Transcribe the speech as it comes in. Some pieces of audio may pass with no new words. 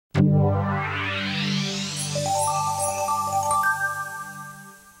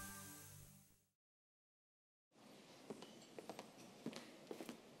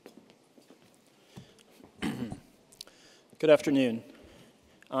Good afternoon.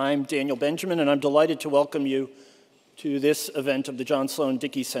 I'm Daniel Benjamin, and I'm delighted to welcome you to this event of the John Sloan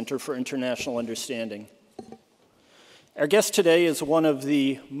Dickey Center for International Understanding. Our guest today is one of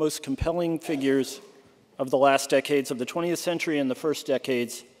the most compelling figures of the last decades of the 20th century and the first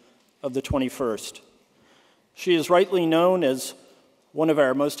decades of the 21st. She is rightly known as one of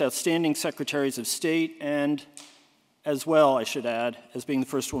our most outstanding secretaries of state and, as well, I should add, as being the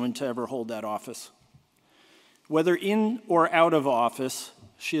first woman to ever hold that office. Whether in or out of office,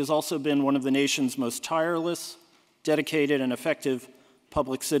 she has also been one of the nation's most tireless, dedicated, and effective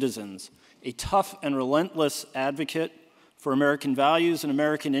public citizens, a tough and relentless advocate for American values and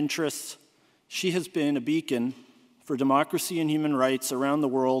American interests. She has been a beacon for democracy and human rights around the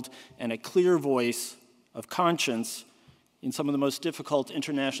world and a clear voice of conscience in some of the most difficult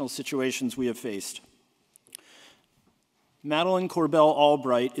international situations we have faced. Madeleine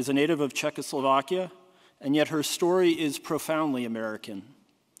Albright is a native of Czechoslovakia, and yet her story is profoundly American.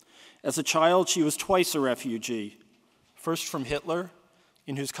 As a child, she was twice a refugee, first from Hitler,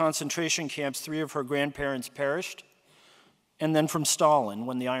 in whose concentration camps 3 of her grandparents perished, and then from Stalin,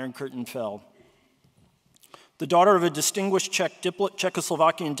 when the Iron Curtain fell. The daughter of a distinguished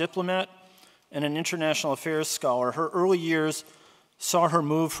Czechoslovakian diplomat and an international affairs scholar, her early years saw her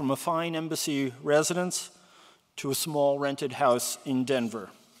move from a fine embassy residence to a small rented house in Denver.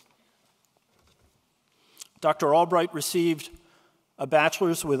 Dr. Albright received a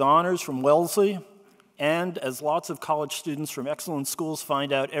bachelor's with honors from Wellesley, and as lots of college students from excellent schools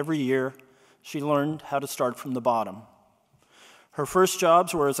find out every year, she learned how to start from the bottom. Her first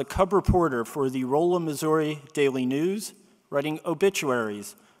jobs were as a cub reporter for the Rolla, Missouri Daily News, writing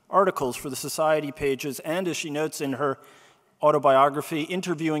obituaries, articles for the society pages, and, as she notes in her autobiography,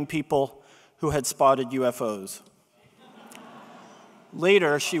 interviewing people who had spotted UFOs.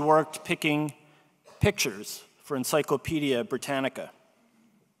 Later, she worked picking pictures for Encyclopedia Britannica.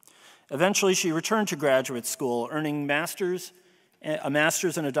 Eventually, she returned to graduate school, earning a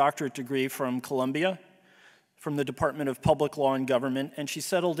master's and a doctorate degree from Columbia, from the Department of Public Law and Government, and she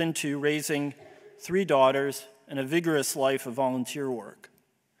settled into raising 3 daughters and a vigorous life of volunteer work.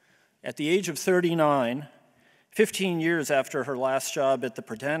 At the age of 39, 15 years after her last job at the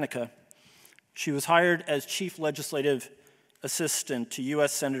Britannica, she was hired as chief legislative assistant to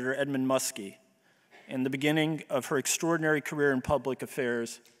U.S. Senator Edmund Muskie, and the beginning of her extraordinary career in public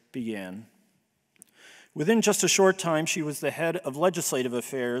affairs began. Within just a short time, she was the head of legislative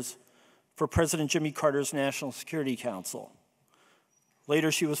affairs for President Jimmy Carter's National Security Council. Later,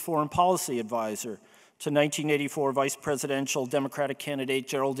 she was foreign policy advisor to 1984 vice presidential Democratic candidate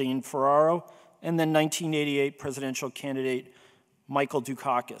Geraldine Ferraro, and then 1988 presidential candidate Michael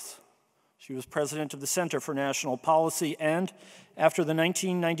Dukakis. She was president of the Center for National Policy, and after the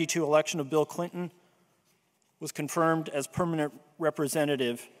 1992 election of Bill Clinton, was confirmed as permanent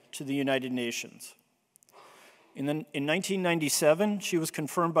representative to the United Nations. In 1997, she was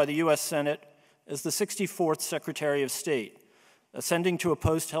confirmed by the U.S. Senate as the 64th Secretary of State, ascending to a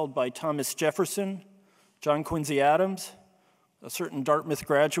post held by Thomas Jefferson, John Quincy Adams, a certain Dartmouth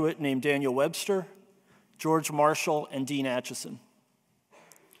graduate named Daniel Webster, George Marshall, and Dean Acheson.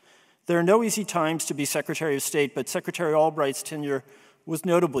 There are no easy times to be Secretary of State, but Secretary Albright's tenure was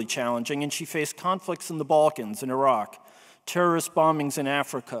notably challenging, and she faced conflicts in the Balkans and Iraq, terrorist bombings in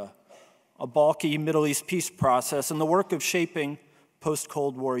Africa, a balky Middle East peace process, and the work of shaping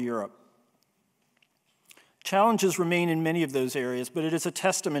post-Cold War Europe. Challenges remain in many of those areas, but it is a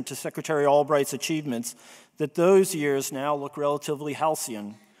testament to Secretary Albright's achievements that those years now look relatively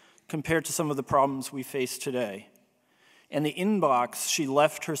halcyon compared to some of the problems we face today. And the inbox she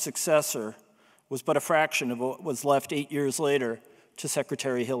left her successor was but a fraction of what was left 8 years later to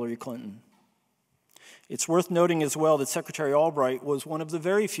Secretary Hillary Clinton. It's worth noting as well that Secretary Albright was one of the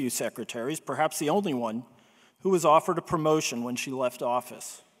very few secretaries, perhaps the only one, who was offered a promotion when she left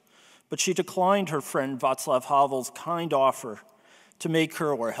office. But she declined her friend Václav Havel's kind offer to make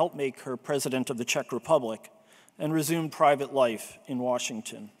her, or help make her, president of the Czech Republic, and resumed private life in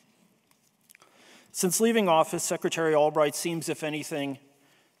Washington. Since leaving office, Secretary Albright seems, if anything,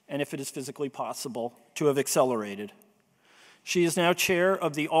 and if it is physically possible, to have accelerated. She is now chair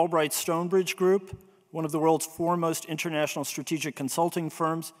of the Albright-Stonebridge Group, one of the world's foremost international strategic consulting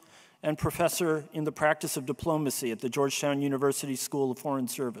firms, and professor in the practice of diplomacy at the Georgetown University School of Foreign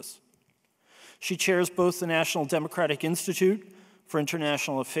Service. She chairs both the National Democratic Institute for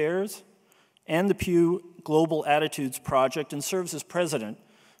International Affairs and the Pew Global Attitudes Project, and serves as president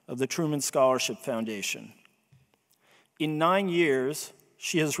of the Truman Scholarship Foundation. In 9 years,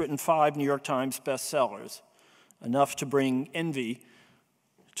 she has written 5 New York Times bestsellers, enough to bring envy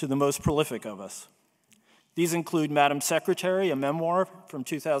to the most prolific of us. These include Madam Secretary, a memoir from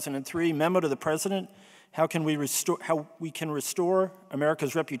 2003, Memo to the President, How We Can Restore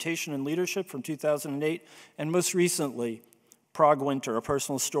America's Reputation and Leadership from 2008, and most recently, Prague Winter, a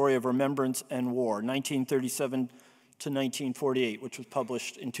personal story of remembrance and war, 1937 to 1948, which was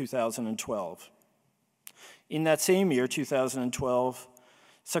published in 2012. In that same year, 2012,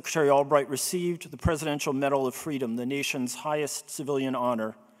 Secretary Albright received the Presidential Medal of Freedom, the nation's highest civilian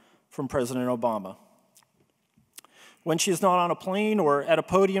honor, from President Obama. When she is not on a plane or at a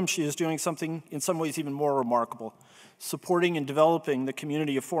podium, she is doing something in some ways even more remarkable, supporting and developing the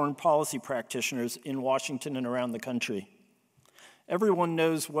community of foreign policy practitioners in Washington and around the country. Everyone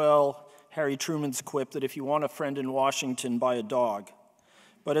knows well Harry Truman's quip that if you want a friend in Washington, buy a dog.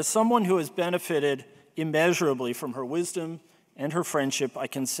 But as someone who has benefited immeasurably from her wisdom and her friendship, I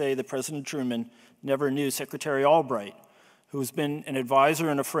can say that President Truman never knew Secretary Albright, who has been an advisor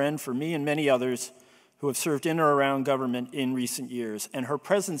and a friend for me and many others who have served in or around government in recent years. And her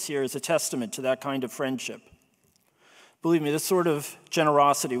presence here is a testament to that kind of friendship. Believe me, this sort of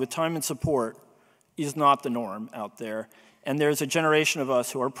generosity with time and support is not the norm out there. And there's a generation of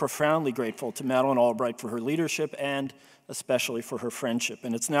us who are profoundly grateful to Madeleine Albright for her leadership and especially for her friendship.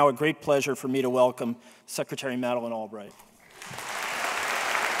 And it's now a great pleasure for me to welcome Secretary Madeleine Albright.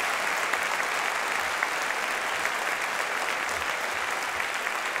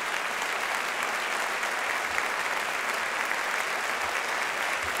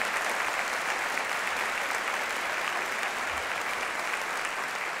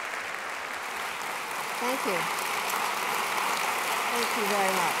 Thank you. Thank you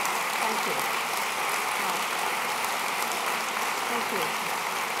very much. Thank you. Thank you.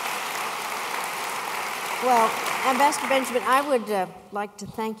 Well, Ambassador Benjamin, I would like to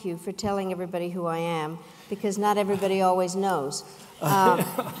thank you for telling everybody who I am, because not everybody always knows.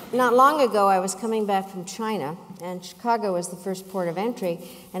 Not long ago, I was coming back from China, and Chicago was the first port of entry,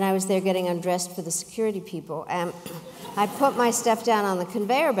 and I was there getting undressed for the security people. And I put my stuff down on the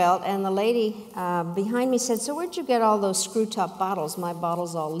conveyor belt, and the lady behind me said, "So where'd you get all those screw-top bottles? My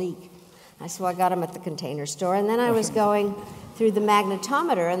bottles all leak." I said, "Well, I got them at the Container Store." And then I was going through the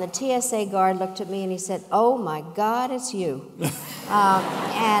magnetometer, and the TSA guard looked at me and he said, "Oh my God, it's you."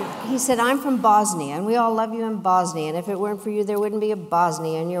 And he said, "I'm from Bosnia, and we all love you in Bosnia, and if it weren't for you, there wouldn't be a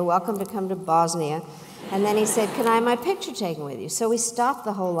Bosnia, and you're welcome to come to Bosnia." And then he said, "Can I have my picture taken with you?" So we stopped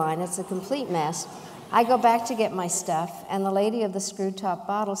the whole line. It's a complete mess. I go back to get my stuff, and the lady of the screw-top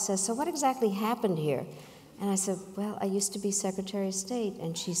bottle says, "So what exactly happened here?" And I said, "Well, I used to be Secretary of State."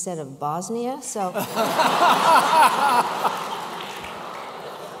 And she said, "Of Bosnia?" So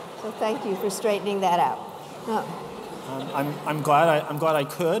thank you for straightening that out. I'm glad I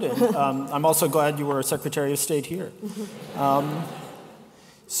could, and I'm also glad you were Secretary of State here.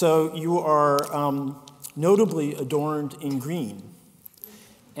 So you are notably adorned in green,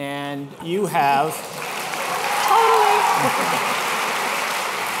 and you have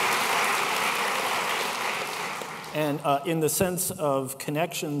and in the sense of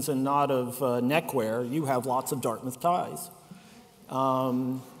connections and not of neckwear, you have lots of Dartmouth ties.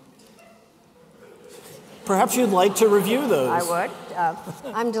 Perhaps you'd like to review those. I would.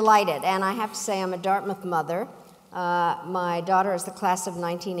 I'm delighted, and I have to say I'm a Dartmouth mother. My daughter is the class of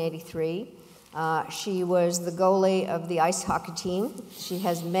 1983. She was the goalie of the ice hockey team. She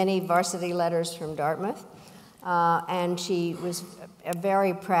has many varsity letters from Dartmouth, and she was a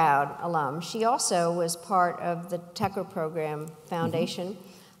very proud alum. She also was part of the Tucker Program Foundation,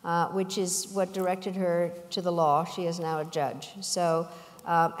 which is what directed her to the law. She is now a judge. So.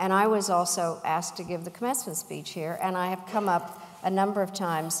 And I was also asked to give the commencement speech here, and I have come up a number of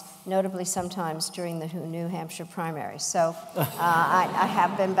times, notably sometimes during the New Hampshire primaries. So I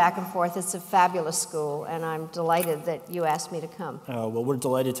have been back and forth. It's a fabulous school, and I'm delighted that you asked me to come. Well, we're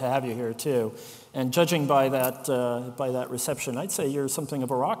delighted to have you here, too. And judging by that reception, I'd say you're something of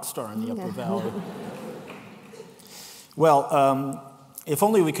a rock star in the Upper Valley. Well, if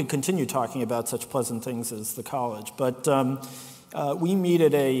only we could continue talking about such pleasant things as the college. But we meet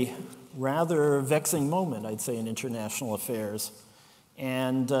at a rather vexing moment, I'd say, in international affairs.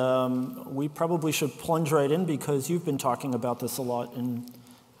 And we probably should plunge right in because you've been talking about this a lot in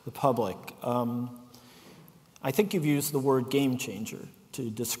the public. I think you've used the word game changer to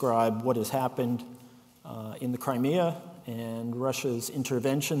describe what has happened in the Crimea and Russia's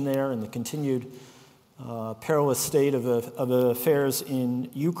intervention there and the continued perilous state of affairs in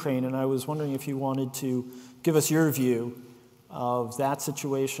Ukraine. And I was wondering if you wanted to give us your view of that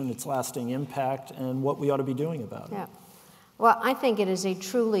situation, its lasting impact, and what we ought to be doing about it. Yeah. Well, I think it is a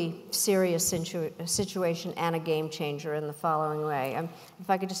truly serious situation and a game changer in the following way. If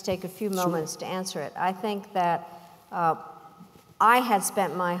I could just take a few moments to answer it. I think that I had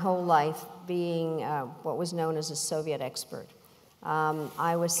spent my whole life being what was known as a Soviet expert.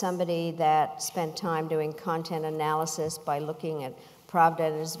 I was somebody that spent time doing content analysis by looking at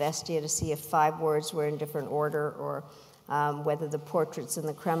Pravda and Izvestia to see if 5 words were in different order or whether the portraits in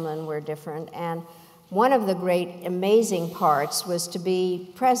the Kremlin were different. And one of the great amazing parts was to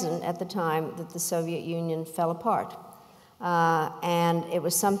be present at the time that the Soviet Union fell apart. And it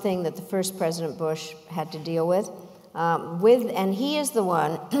was something that the first President Bush had to deal with. And he is the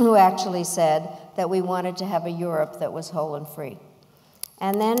one who actually said that we wanted to have a Europe that was whole and free.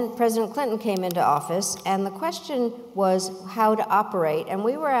 And then President Clinton came into office, and the question was how to operate. And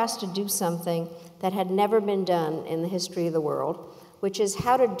we were asked to do something that had never been done in the history of the world, which is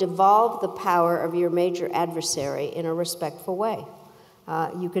how to devolve the power of your major adversary in a respectful way.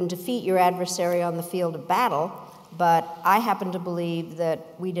 You can defeat your adversary on the field of battle, but I happen to believe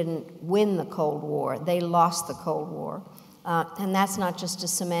that we didn't win the Cold War. They lost the Cold War. And that's not just a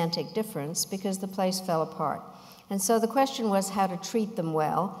semantic difference, because the place fell apart. And so the question was how to treat them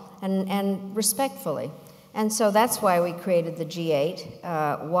well and respectfully. And so that's why we created the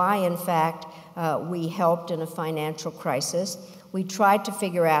G8, why, in fact, we helped in a financial crisis. We tried to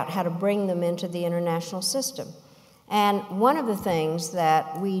figure out how to bring them into the international system. And one of the things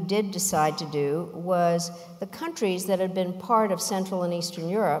that we did decide to do was the countries that had been part of Central and Eastern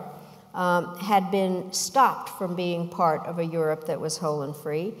Europe had been stopped from being part of a Europe that was whole and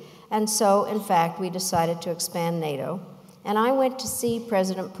free. And so, in fact, we decided to expand NATO. And I went to see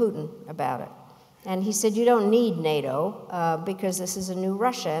President Putin about it. And he said, you don't need NATO because this is a new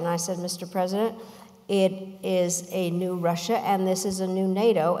Russia. And I said, Mr. President, it is a new Russia, and this is a new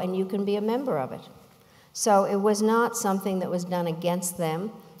NATO, and you can be a member of it. So it was not something that was done against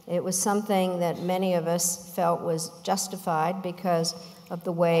them. It was something that many of us felt was justified because of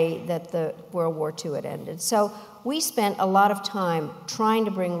the way that the World War II had ended. So we spent a lot of time trying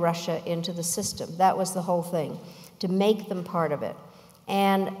to bring Russia into the system. That was the whole thing, to make them part of it.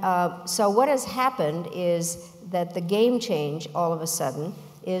 And so what has happened is that the game change, all of a sudden,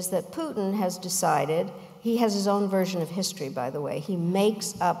 is that Putin has decided, he has his own version of history, by the way. He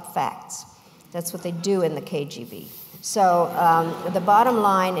makes up facts. That's what they do in the KGB. So the bottom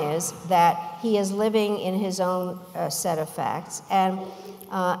line is that he is living in his own set of facts,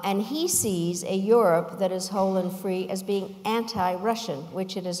 and he sees a Europe that is whole and free as being anti-Russian,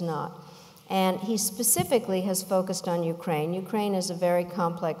 which it is not. And he specifically has focused on Ukraine. Ukraine is a very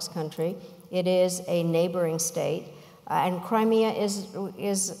complex country. It is a neighboring state, and Crimea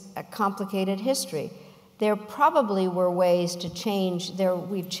is a complicated history. There probably were ways to change.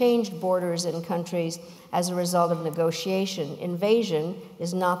 We've changed borders in countries as a result of negotiation. Invasion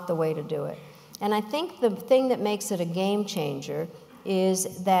is not the way to do it. And I think the thing that makes it a game changer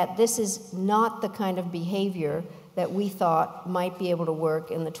is that this is not the kind of behavior that we thought might be able to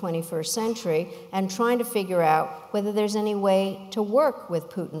work in the 21st century, and trying to figure out whether there's any way to work with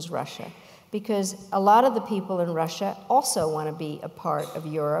Putin's Russia. Because a lot of the people in Russia also want to be a part of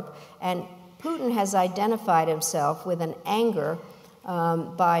Europe, and Putin has identified himself with an anger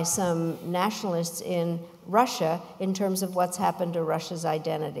by some nationalists in Russia in terms of what's happened to Russia's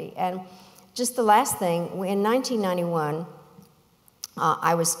identity. And just the last thing, in 1991,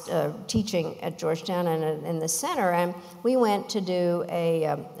 I was teaching at Georgetown and in the center, and we went to do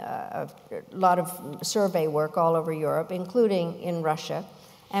a lot of survey work all over Europe, including in Russia.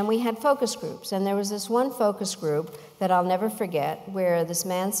 And we had focus groups. And there was this one focus group that I'll never forget, where this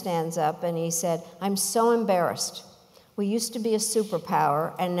man stands up and he said, I'm so embarrassed. We used to be a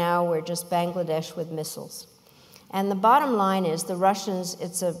superpower, and now we're just Bangladesh with missiles. And the bottom line is the Russians,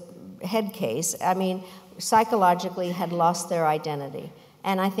 it's a head case, I mean, psychologically had lost their identity.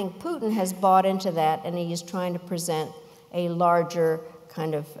 And I think Putin has bought into that, and he is trying to present a larger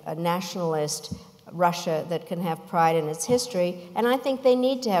kind of a nationalist Russia that can have pride in its history. And I think they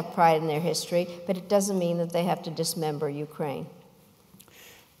need to have pride in their history, but it doesn't mean that they have to dismember Ukraine.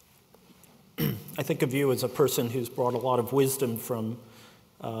 I think of you as a person who's brought a lot of wisdom from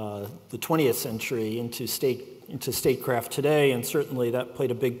the 20th century into statecraft today, and certainly that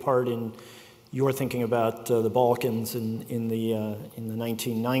played a big part in your thinking about the Balkans in the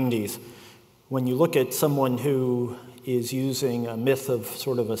 1990s. When you look at someone who is using a myth of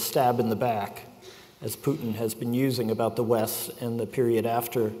sort of a stab in the back, as Putin has been using about the West and the period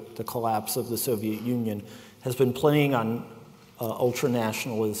after the collapse of the Soviet Union, has been playing on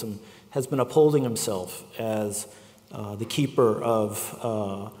ultranationalism, has been upholding himself as the keeper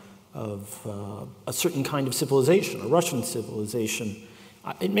of a certain kind of civilization, a Russian civilization.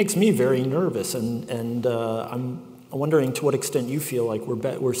 It makes me very nervous, and I'm wondering to what extent you feel like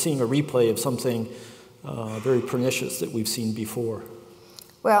we're seeing a replay of something very pernicious that we've seen before.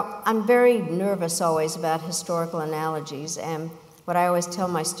 Well, I'm very nervous always about historical analogies, and what I always tell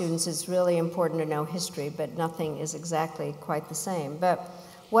my students is it's really important to know history, but nothing is exactly quite the same. But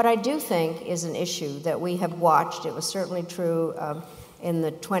what I do think is an issue that we have watched, it was certainly true in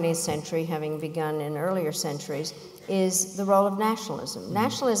the 20th century, having begun in earlier centuries, is the role of nationalism. Mm-hmm.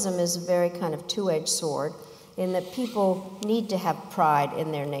 Nationalism is a very kind of two-edged sword in that people need to have pride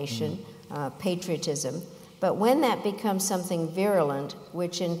in their nation, patriotism. But when that becomes something virulent,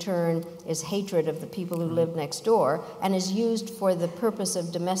 which in turn is hatred of the people who live next door, and is used for the purpose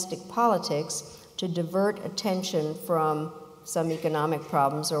of domestic politics to divert attention from some economic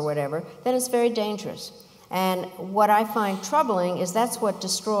problems or whatever, then it's very dangerous. And what I find troubling is that's what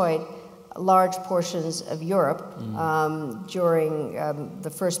destroyed large portions of Europe during the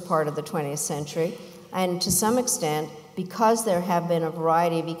first part of the 20th century. And to some extent, because there have been a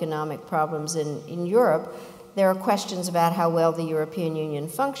variety of economic problems in Europe, there are questions about how well the European Union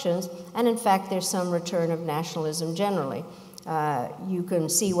functions, and in fact, there's some return of nationalism generally. You can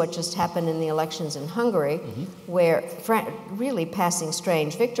see what just happened in the elections in Hungary, where, really passing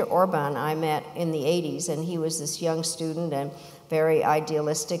strange, Viktor Orban I met in the 80s, and he was this young student and very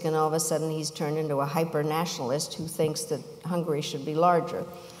idealistic, and all of a sudden he's turned into a hyper-nationalist who thinks that Hungary should be larger.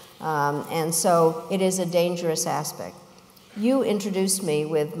 And so it is a dangerous aspect. You introduced me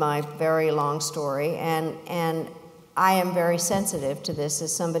with my very long story, and I am very sensitive to this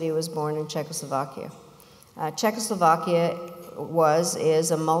as somebody who was born in Czechoslovakia. Czechoslovakia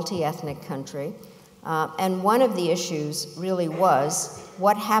is a multi-ethnic country, and one of the issues really was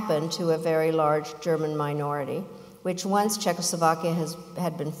what happened to a very large German minority, which once Czechoslovakia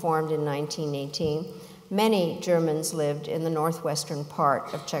had been formed in 1918, many Germans lived in the northwestern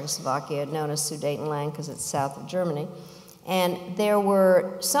part of Czechoslovakia, known as Sudetenland because it's south of Germany. And there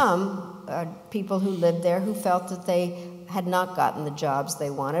were some people who lived there who felt that they had not gotten the jobs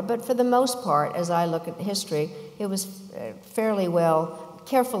they wanted. But for the most part, as I look at history, it was fairly well,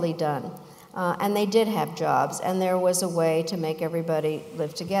 carefully done. And they did have jobs, and there was a way to make everybody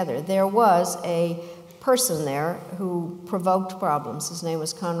live together. There was a person there who provoked problems. His name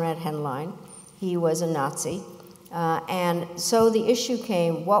was Konrad Henlein. He was a Nazi. And so the issue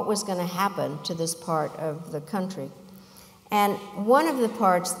came, what was going to happen to this part of the country? And one of the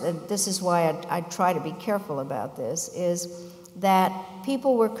parts, this is why I try to be careful about this, is that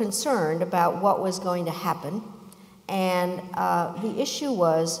people were concerned about what was going to happen. And the issue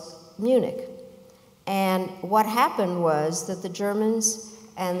was Munich. And what happened was that the Germans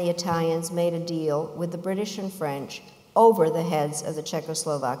and the Italians made a deal with the British and French over the heads of the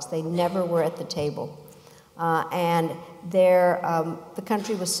Czechoslovaks. They never were at the table. And the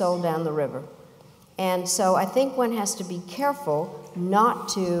country was sold down the river. And so I think one has to be careful not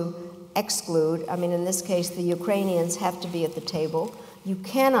to exclude. I mean, in this case, the Ukrainians have to be at the table. You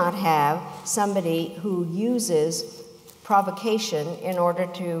cannot have somebody who uses provocation in order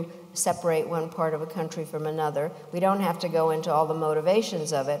to separate one part of a country from another. We don't have to go into all the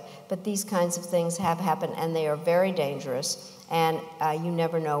motivations of it, but these kinds of things have happened, and they are very dangerous, and you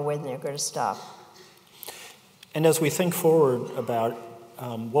never know when they're going to stop. And as we think forward about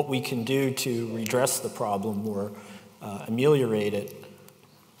what we can do to redress the problem or ameliorate it,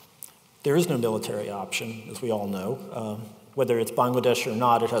 there is no military option, as we all know. Whether it's Bangladesh or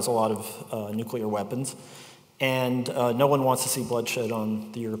not, it has a lot of nuclear weapons. And no one wants to see bloodshed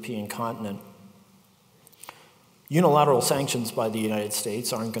on the European continent. Unilateral sanctions by the United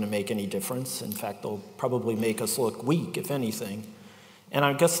States aren't going to make any difference. In fact, they'll probably make us look weak, if anything. And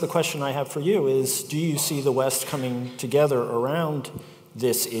I guess the question I have for you is, do you see the West coming together around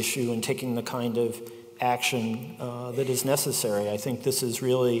this issue and taking the kind of action that is necessary? I think this is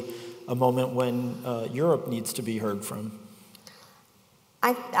really a moment when Europe needs to be heard from.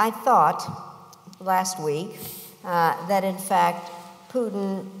 I thought last week that in fact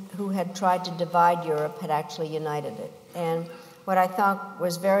Putin, who had tried to divide Europe, had actually united it. And what I thought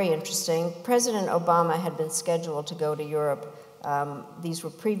was very interesting, President Obama had been scheduled to go to Europe. These were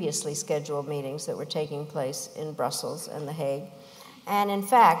previously scheduled meetings that were taking place in Brussels and The Hague. And in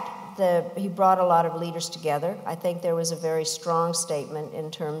fact, he brought a lot of leaders together. I think there was a very strong statement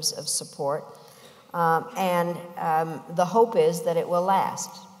in terms of support. And the hope is that it will last.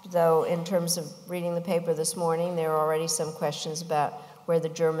 Though in terms of reading the paper this morning, there are already some questions about where the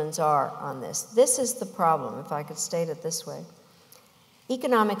Germans are on this. This is the problem, if I could state it this way.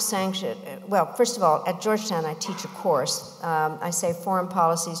 Economic sanction, well, first of all, at Georgetown I teach a course. I say foreign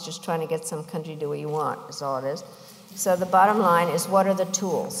policy is just trying to get some country to do what you want, is all it is. So the bottom line is, what are the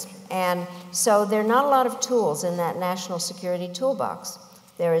tools? And so there are not a lot of tools in that national security toolbox.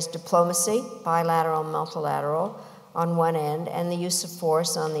 There is diplomacy, bilateral, multilateral, on one end, and the use of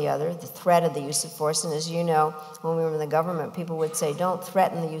force on the other, the threat of the use of force. And as you know, when we were in the government, people would say, don't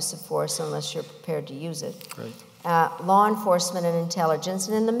threaten the use of force unless you're prepared to use it. Right. Law enforcement and intelligence,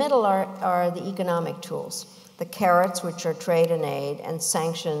 and in the middle are the economic tools, the carrots, which are trade and aid, and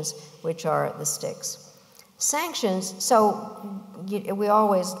sanctions, which are the sticks. Sanctions, so we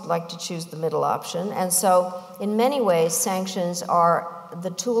always like to choose the middle option, and so in many ways, sanctions are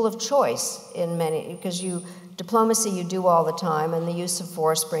the tool of choice in many, because diplomacy you do all the time, and the use of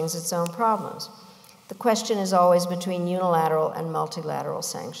force brings its own problems. The question is always between unilateral and multilateral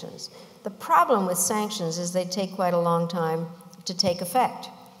sanctions. The problem with sanctions is they take quite a long time to take effect.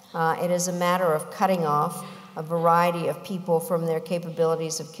 It is a matter of cutting off a variety of people from their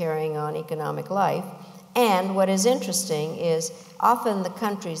capabilities of carrying on economic life. And what is interesting is often the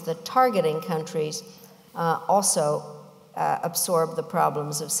countries, the targeting countries, also absorb the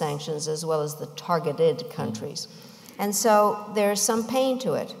problems of sanctions as well as the targeted countries. And so there's some pain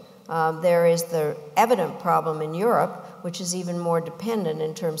to it. There is the evident problem in Europe, which is even more dependent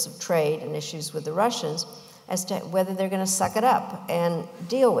in terms of trade and issues with the Russians, as to whether they're going to suck it up and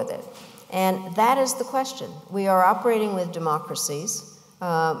deal with it. And that is the question. We are operating with democracies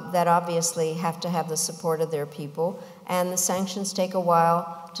that obviously have to have the support of their people, and the sanctions take a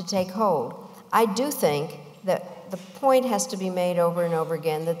while to take hold. I do think that the point has to be made over and over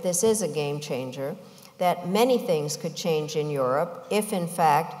again that this is a game changer, that many things could change in Europe if, in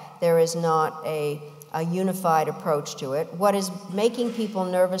fact, there is not a unified approach to it. What is making people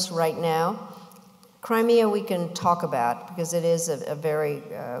nervous right now, Crimea we can talk about because it is a very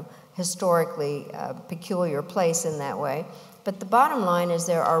historically peculiar place in that way. But the bottom line is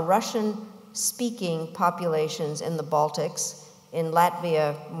there are Russian-speaking populations in the Baltics, in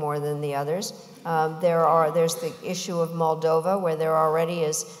Latvia more than the others. There's the issue of Moldova, where there already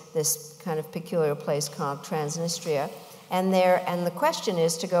is this kind of peculiar place called Transnistria. And the question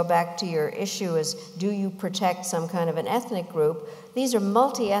is, to go back to your issue, is do you protect some kind of an ethnic group? These are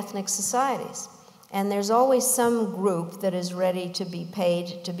multi-ethnic societies. And there's always some group that is ready to be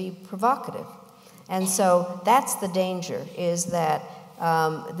paid to be provocative. And so that's the danger, is that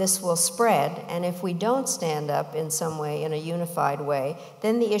this will spread. And if we don't stand up in some way, in a unified way,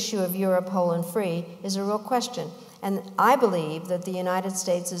 then the issue of Europe whole and free is a real question. And I believe that the United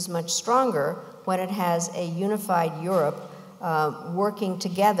States is much stronger when it has a unified Europe working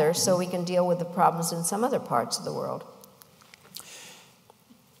together so we can deal with the problems in some other parts of the world.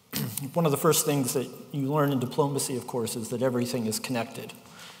 One of the first things that you learn in diplomacy, of course, is that everything is connected,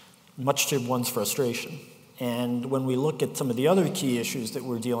 much to one's frustration. And when we look at some of the other key issues that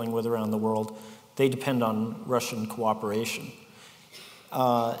we're dealing with around the world, they depend on Russian cooperation.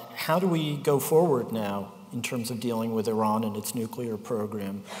 How do we go forward now in terms of dealing with Iran and its nuclear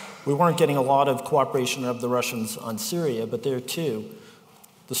program? We weren't getting a lot of cooperation of the Russians on Syria, but there too,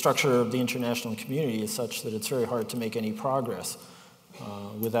 the structure of the international community is such that it's very hard to make any progress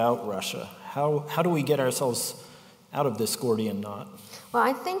without Russia. How do we get ourselves out of this Gordian knot? Well,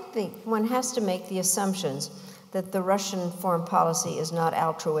 I think one has to make the assumptions that the Russian foreign policy is not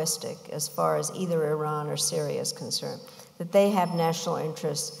altruistic as far as either Iran or Syria is concerned, that they have national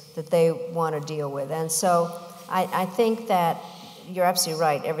interests that they want to deal with. And so I think that you're absolutely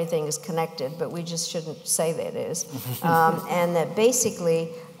right, everything is connected, but we just shouldn't say that it is. And that basically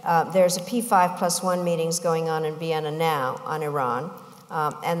there's a P5+1 meetings going on in Vienna now on Iran.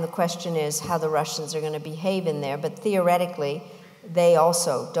 And the question is how the Russians are going to behave in there. But theoretically, they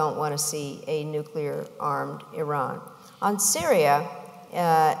also don't want to see a nuclear-armed Iran. On Syria,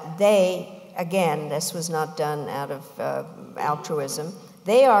 again, this was not done out of altruism.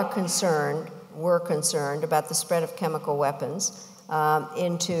 They were concerned about the spread of chemical weapons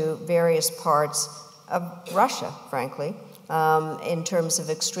into various parts of Russia, frankly, in terms of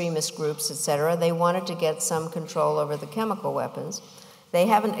extremist groups, et cetera. They wanted to get some control over the chemical weapons. They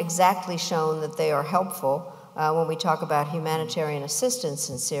haven't exactly shown that they are helpful when we talk about humanitarian assistance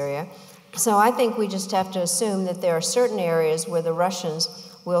in Syria. So I think we just have to assume that there are certain areas where the Russians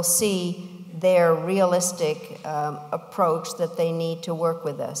will see their realistic approach that they need to work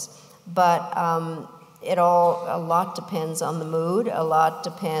with us. But a lot depends on the mood, a lot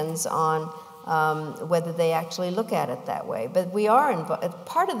depends on whether they actually look at it that way. But we are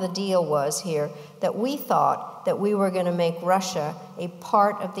part of the deal was here that we thought that we were going to make Russia a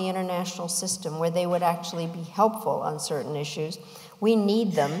part of the international system where they would actually be helpful on certain issues. We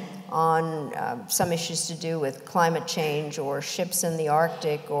need them on some issues to do with climate change or ships in the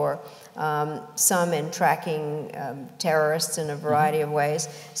Arctic or some in tracking terrorists in a variety of ways.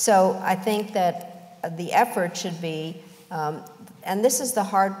 So I think that the effort should be, and this is the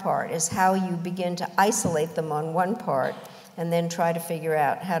hard part, is how you begin to isolate them on one part and then try to figure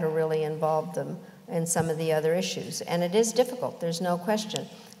out how to really involve them in some of the other issues. And it is difficult, there's no question.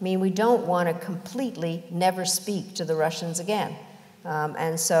 I mean, we don't want to completely never speak to the Russians again.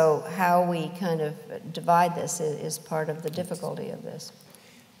 And so how we kind of divide this is part of the difficulty of this.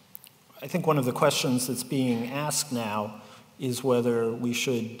 I think one of the questions that's being asked now is whether we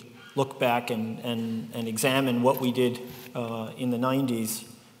should look back and examine what we did in the 90s.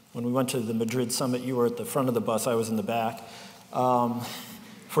 When we went to the Madrid summit, you were at the front of the bus, I was in the back,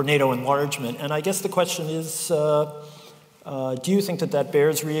 for NATO enlargement. And I guess the question is, do you think that that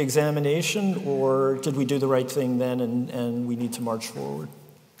bears re-examination, or did we do the right thing then and we need to march forward?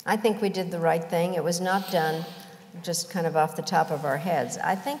 I think we did the right thing. It was not done just kind of off the top of our heads.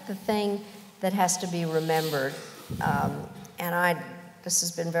 I think the thing that has to be remembered, and this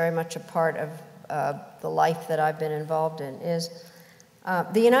has been very much a part of the life that I've been involved in, is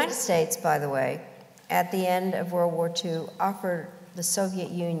the United States, by the way, at the end of World War II, offered the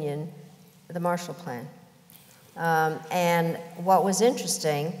Soviet Union the Marshall Plan. And what was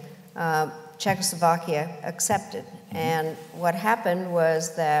interesting, Czechoslovakia accepted. And what happened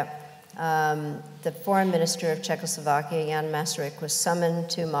was that the foreign minister of Czechoslovakia, Jan Masaryk, was summoned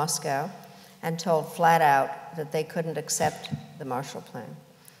to Moscow and told flat out that they couldn't accept the Marshall Plan.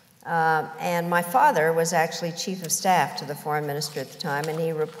 And my father was actually chief of staff to the foreign minister at the time, and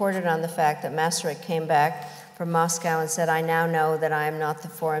he reported on the fact that Masaryk came back from Moscow and said, "I now know that I am not the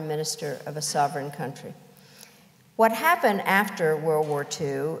foreign minister of a sovereign country." What happened after World War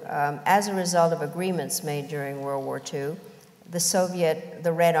II, as a result of agreements made during World War II,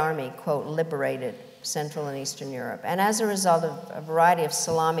 the Red Army, quote, liberated Central and Eastern Europe. And as a result of a variety of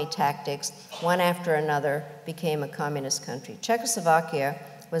salami tactics, one after another became a communist country. Czechoslovakia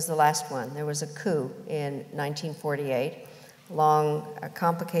was the last one. There was a coup in 1948, long,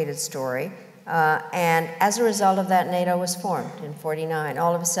 complicated story. And as a result of that, NATO was formed in 49.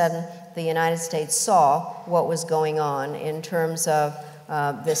 All of a sudden, the United States saw what was going on in terms of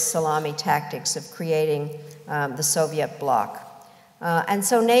this salami tactics of creating the Soviet bloc. And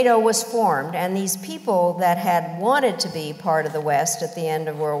so NATO was formed, and these people that had wanted to be part of the West at the end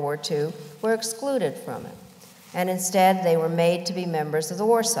of World War II were excluded from it. And instead, they were made to be members of the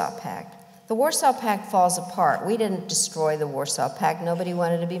Warsaw Pact. The Warsaw Pact falls apart. We didn't destroy the Warsaw Pact. Nobody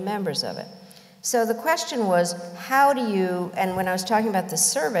wanted to be members of it. So the question was, how do you, and when I was talking about the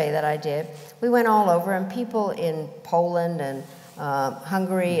survey that I did, we went all over, and people in Poland and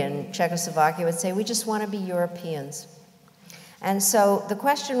Hungary and Czechoslovakia would say, we just want to be Europeans. And so the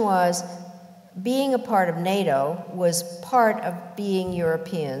question was, being a part of NATO was part of being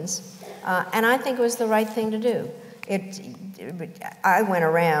Europeans, and I think it was the right thing to do. I went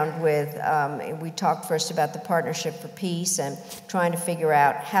around with, we talked first about the Partnership for Peace and trying to figure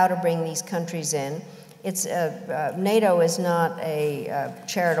out how to bring these countries in. NATO is not a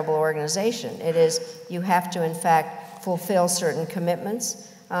charitable organization. It is, you have to, in fact, fulfill certain commitments,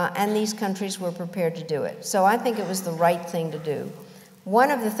 and these countries were prepared to do it. So I think it was the right thing to do.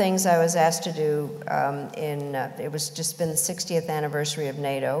 One of the things I was asked to do it was just been the 60th anniversary of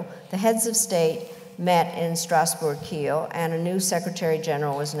NATO. The heads of state met in Strasbourg, Kiel, and a new Secretary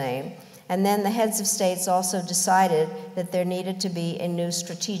General was named. And then the heads of states also decided that there needed to be a new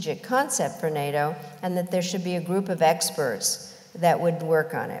strategic concept for NATO and that there should be a group of experts that would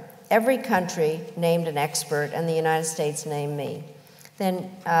work on it. Every country named an expert, and the United States named me. Then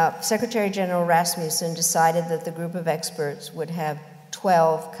Secretary General Rasmussen decided that the group of experts would have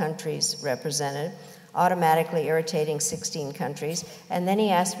 12 countries represented, automatically irritating 16 countries, and then he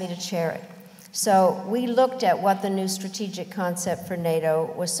asked me to chair it. So we looked at what the new strategic concept for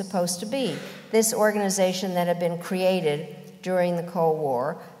NATO was supposed to be. This organization that had been created during the Cold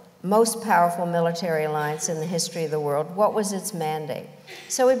War, most powerful military alliance in the history of the world, what was its mandate?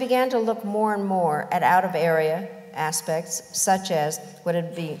 So we began to look more and more at out-of-area aspects, such as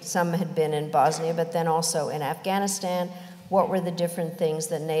some had been in Bosnia, but then also in Afghanistan. What were the different things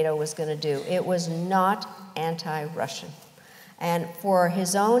that NATO was going to do? It was not anti-Russian. And for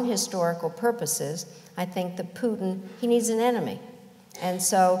his own historical purposes, I think that Putin, he needs an enemy. And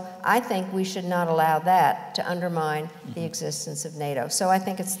so I think we should not allow that to undermine the existence of NATO. So I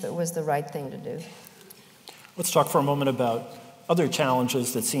think it was the right thing to do. Let's talk for a moment about other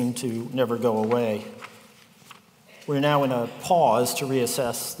challenges that seem to never go away. We're now in a pause to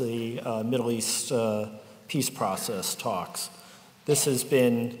reassess the Middle East peace process talks. This has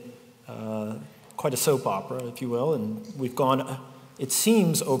been quite a soap opera, if you will, and we've gone, it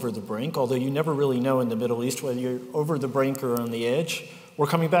seems, over the brink, although you never really know in the Middle East whether you're over the brink or on the edge, or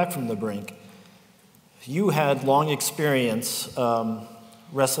coming back from the brink. You had long experience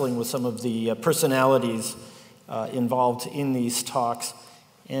wrestling with some of the personalities involved in these talks,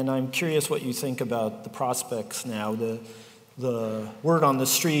 and I'm curious what you think about the prospects now. The word on the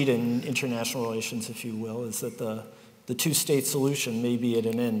street in international relations, if you will, is that the two-state solution may be at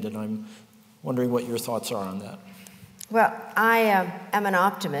an end, and I'm wondering what your thoughts are on that. Well, I am an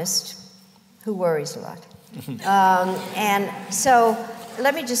optimist who worries a lot. And so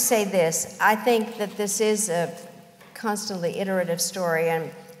let me just say this. I think that this is a constantly iterative story,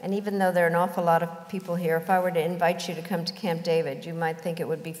 and even though there are an awful lot of people here, if I were to invite you to come to Camp David, you might think it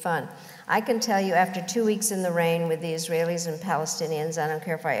would be fun. I can tell you, after 2 weeks in the rain with the Israelis and Palestinians, I don't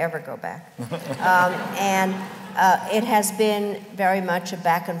care if I ever go back. It has been very much a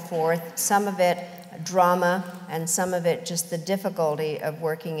back and forth, some of it drama, and some of it just the difficulty of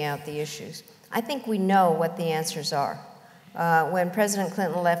working out the issues. I think we know what the answers are. When President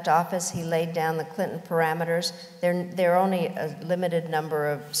Clinton left office, he laid down the Clinton parameters. There are only a limited number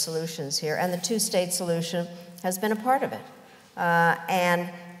of solutions here, and the two-state solution has been a part of it. And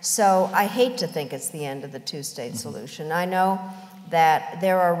so I hate to think it's the end of the two-state solution. I know that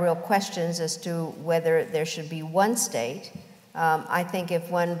there are real questions as to whether there should be one state. I think if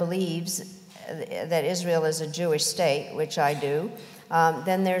one believes that Israel is a Jewish state, which I do,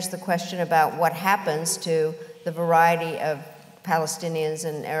 then there's the question about what happens to the variety of Palestinians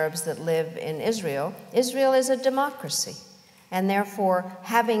and Arabs that live in Israel. Israel is a democracy, and therefore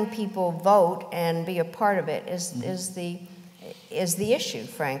having people vote and be a part of it is the issue,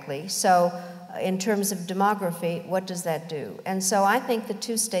 frankly. So in terms of demography, what does that do? And so I think the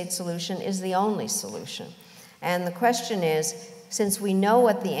two-state solution is the only solution. And the question is, since we know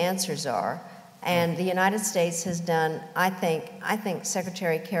what the answers are, and the United States has done, I think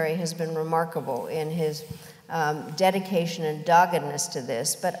Secretary Kerry has been remarkable in his dedication and doggedness to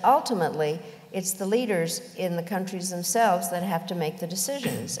this, but ultimately it's the leaders in the countries themselves that have to make the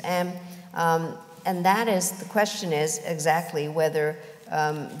decisions. And that is, the question is exactly whether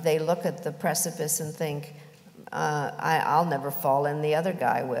they look at the precipice and think, I'll never fall in, the other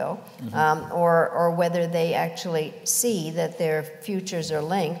guy will, or whether they actually see that their futures are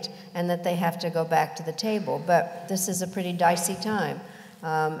linked and that they have to go back to the table. But this is a pretty dicey time.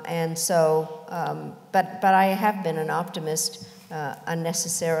 And so, but I have been an optimist,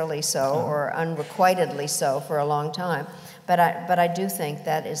 unnecessarily so, or unrequitedly so, for a long time. But I do think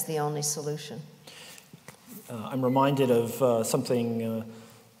that is the only solution. I'm reminded of something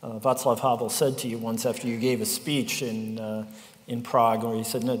Václav Havel said to you once after you gave a speech in Prague, where he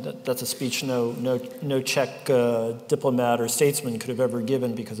said, "No, that's a speech no Czech diplomat or statesman could have ever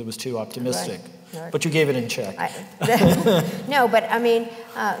given because it was too optimistic." Right. But you gave it in Czech. No, but I mean,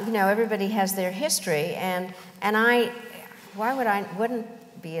 everybody has their history, and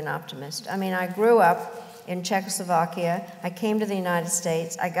wouldn't be an optimist. I mean, I grew up in Czechoslovakia. I came to the United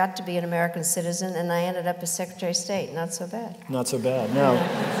States. I got to be an American citizen, and I ended up as Secretary of State. Not so bad. Not so bad, no.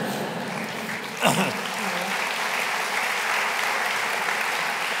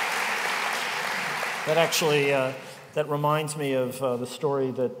 That actually, that reminds me of the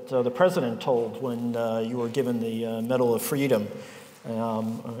story that the president told when you were given the Medal of Freedom,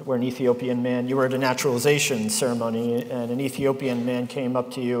 where an Ethiopian man, you were at a naturalization ceremony, and an Ethiopian man came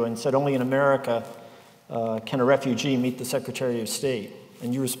up to you and said, "Only in America can a refugee meet the Secretary of State?"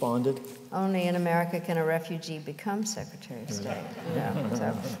 And you responded? "Only in America can a refugee become Secretary of State."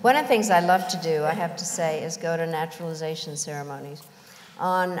 So one of the things I love to do, I have to say, is go to naturalization ceremonies.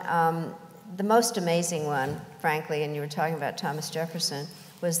 On the most amazing one, frankly, and you were talking about Thomas Jefferson,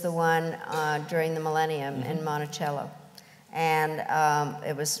 was the one during the millennium in Monticello. And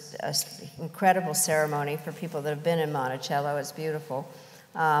it was an incredible ceremony for people that have been in Monticello. It's beautiful.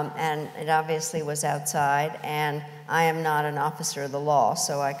 And it obviously was outside, and I am not an officer of the law,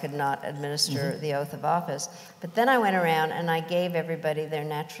 so I could not administer the oath of office. But then I went around and I gave everybody their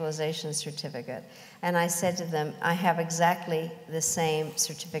naturalization certificate. And I said to them, I have exactly the same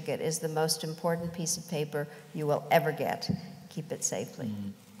certificate. It's the most important piece of paper you will ever get. Keep it safely.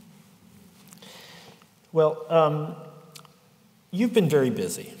 Well, you've been very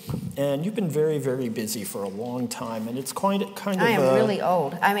busy, and you've been very, very busy for a long time, and it's kind of. I am really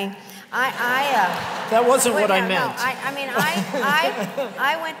old. I mean, that wasn't what I meant. No,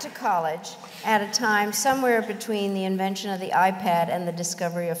 I went to college at a time somewhere between the invention of the iPad and the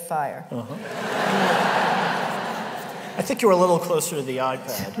discovery of fire. I think you were a little closer to the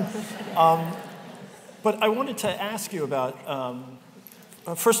iPad. But I wanted to ask you about,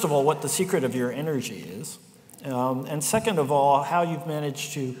 first of all, what the secret of your energy is, and second of all, how you've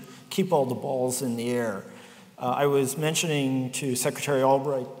managed to keep all the balls in the air. I was mentioning to Secretary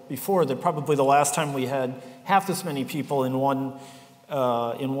Albright before that probably the last time we had half this many people in one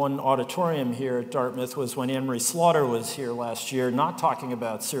auditorium here at Dartmouth was when Anne Marie Slaughter was here last year, not talking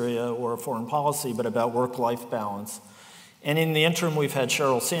about Syria or foreign policy, but about work-life balance. And in the interim, we've had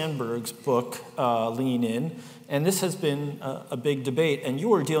Sheryl Sandberg's book, Lean In, and this has been a big debate. And you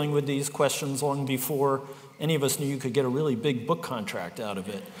were dealing with these questions long before any of us knew you could get a really big book contract out of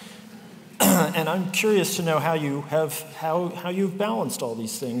it. And I'm curious to know how you've balanced all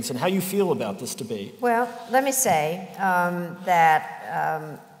these things and how you feel about this debate. Well, let me say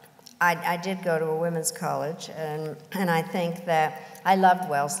that I did go to a women's college, and I think that I loved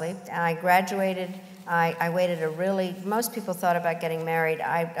Wellesley. I graduated. I waited most people thought about getting married.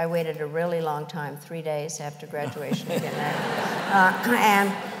 I waited a really long time, 3 days after graduation to get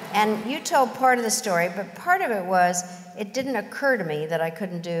married. And you told part of the story, but part of it was it didn't occur to me that I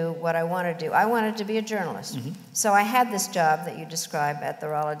couldn't do what I wanted to do. I wanted to be a journalist. Mm-hmm. So I had this job that you describe at the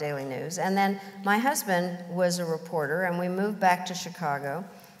Rolla Daily News. And then my husband was a reporter, and we moved back to Chicago,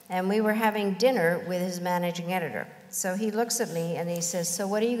 and we were having dinner with his managing editor. So he looks at me and he says, "So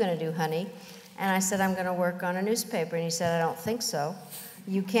what are you going to do, honey?" And I said, "I'm going to work on a newspaper." And he said, "I don't think so.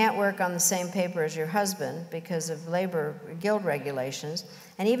 You can't work on the same paper as your husband because of labor guild regulations."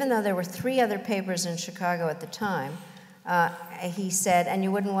 And even though there were 3 other papers in Chicago at the time, he said, "And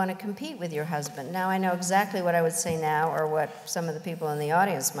you wouldn't want to compete with your husband." Now, I know exactly what I would say now or what some of the people in the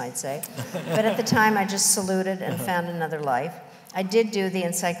audience might say. But at the time, I just saluted and found another life. I did do the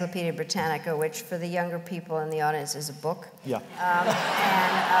Encyclopedia Britannica, which for the younger people in the audience is a book. Yeah.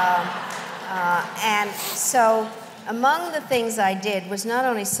 And so among the things I did was not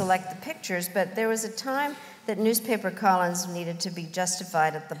only select the pictures, but there was a time that newspaper columns needed to be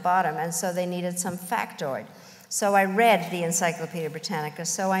justified at the bottom, and so they needed some factoid. So I read the Encyclopedia Britannica,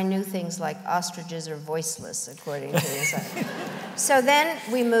 so I knew things like ostriches are voiceless, according to the Encyclopedia. So then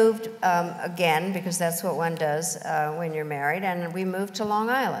we moved again, because that's what one does when you're married, and we moved to Long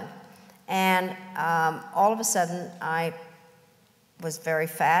Island. And all of a sudden, I was very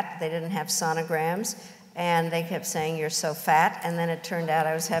fat. They didn't have sonograms. And they kept saying, "You're so fat," and then it turned out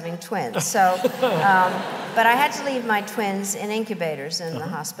I was having twins. So, but I had to leave my twins in incubators in the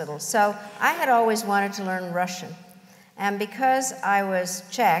hospital. So I had always wanted to learn Russian. And because I was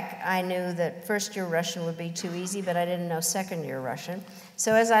Czech, I knew that first-year Russian would be too easy, but I didn't know second-year Russian.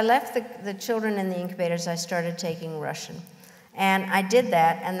 So as I left the children in the incubators, I started taking Russian. And I did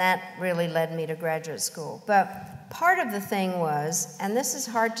that, and that really led me to graduate school. But part of the thing was, and this is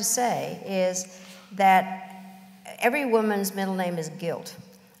hard to say, is that every woman's middle name is Guilt,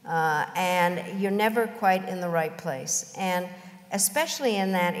 and you're never quite in the right place. And especially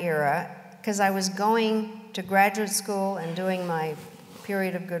in that era, because I was going to graduate school and doing my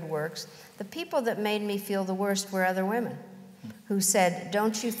period of good works, the people that made me feel the worst were other women who said,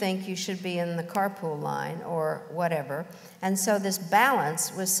 "Don't you think you should be in the carpool line," or whatever. And so this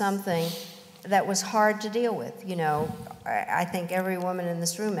balance was something that was hard to deal with. You know, I think every woman in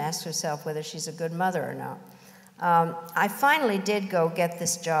this room asks herself whether she's a good mother or not. I finally did go get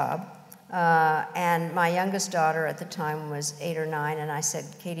this job, and my youngest daughter at the time was 8 or 9, and I said,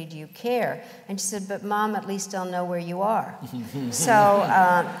 "Katie, do you care?" And she said, "But Mom, at least I'll know where you are." So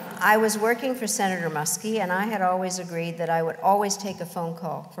I was working for Senator Muskie, and I had always agreed that I would always take a phone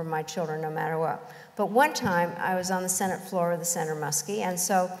call from my children no matter what. But one time, I was on the Senate floor with Senator Muskie, and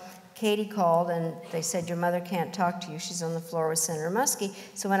so Katie called, and they said, "Your mother can't talk to you. She's on the floor with Senator Muskie."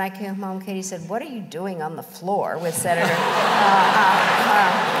 So when I came home, Katie said, "What are you doing on the floor with Senator?"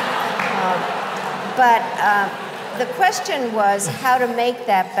 But the question was how to make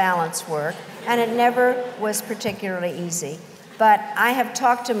that balance work, and it never was particularly easy. But I have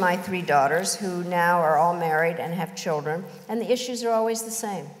talked to my 3 daughters, who now are all married and have children, and the issues are always the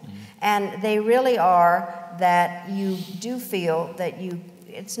same. And they really are that you do feel that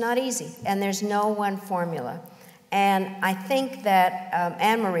it's not easy, and there's no one formula. And I think that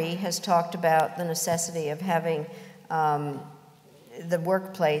Anne-Marie has talked about the necessity of having the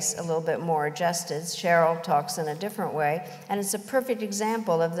workplace a little bit more adjusted. Sheryl talks in a different way, and it's a perfect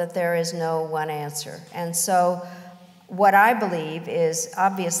example of that there is no one answer. And so what I believe is,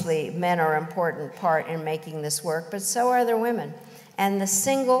 obviously, men are an important part in making this work, but so are the women. And the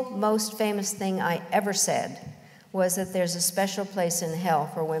single most famous thing I ever said was that there's a special place in hell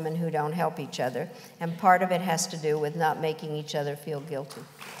for women who don't help each other, and part of it has to do with not making each other feel guilty.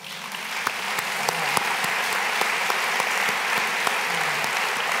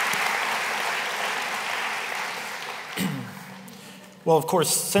 Well, of course,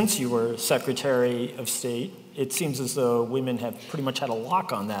 since you were Secretary of State, it seems as though women have pretty much had a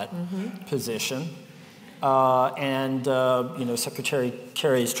lock on that position. Secretary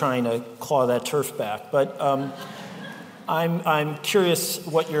Kerry is trying to claw that turf back. But I'm curious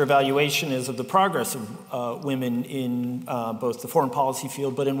what your evaluation is of the progress of women in both the foreign policy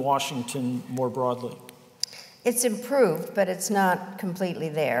field, but in Washington more broadly. It's improved, but it's not completely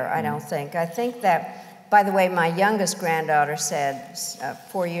there, I don't think. I think that, by the way, my youngest granddaughter said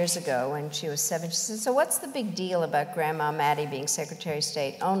 4 years ago when she was 7, she said, so what's the big deal about Grandma Maddie being Secretary of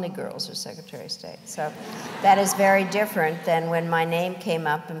State? Only girls are Secretary of State. So that is very different than when my name came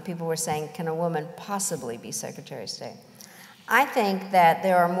up and people were saying, can a woman possibly be Secretary of State? I think that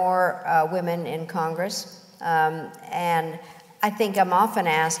there are more women in Congress, and I think I'm often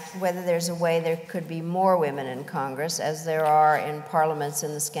asked whether there's a way there could be more women in Congress, as there are in parliaments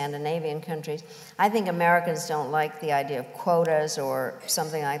in the Scandinavian countries. I think Americans don't like the idea of quotas or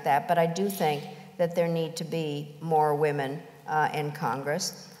something like that, but I do think that there need to be more women in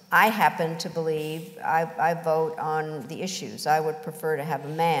Congress. I happen to believe I vote on the issues. I would prefer to have a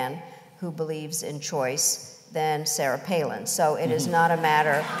man who believes in choice than Sarah Palin. So it is not a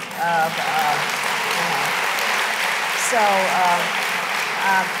matter of...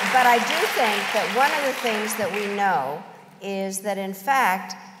 but I do think that one of the things that we know is that, in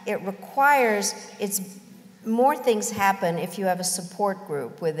fact, it requires, more things happen if you have a support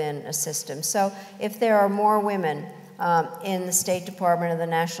group within a system. So if there are more women in the State Department or the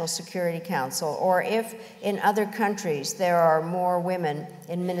National Security Council, or if in other countries there are more women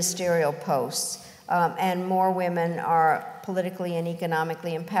in ministerial posts, and more women are politically and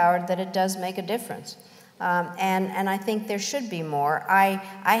economically empowered, that it does make a difference. And I think there should be more. I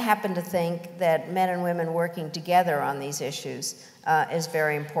happen to think that men and women working together on these issues is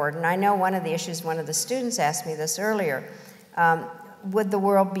very important. I know one of the issues, one of the students asked me this earlier, would the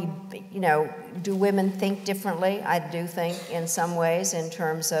world be, do women think differently? I do think in some ways in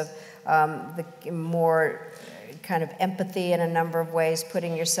terms of the more kind of empathy in a number of ways,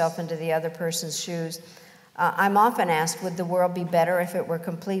 putting yourself into the other person's shoes. I'm often asked, would the world be better if it were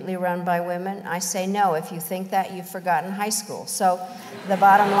completely run by women? I say no. If you think that, you've forgotten high school. So the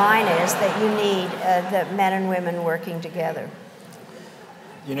bottom line is that you need the men and women working together.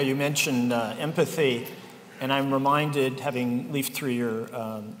 You mentioned empathy, and I'm reminded, having leafed through your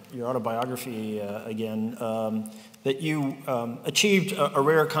autobiography again, that you achieved a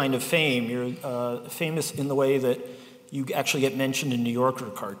rare kind of fame. You're famous in the way that you actually get mentioned in New Yorker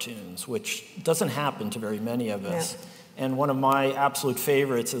cartoons, which doesn't happen to very many of us. Yeah. And one of my absolute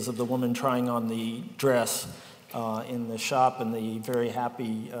favorites is of the woman trying on the dress in the shop, and the very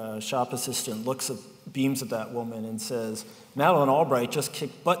happy shop assistant beams at that woman and says, Madeleine Albright just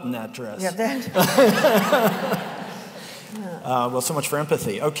kicked butt in that dress. Yeah, well, so much for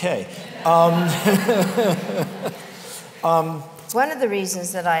empathy. Okay. One of the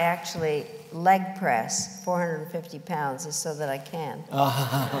reasons that I actually leg press 450 pounds is so that I can.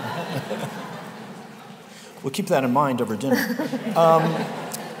 We'll keep that in mind over dinner.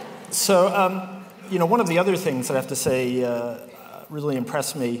 One of the other things that I have to say really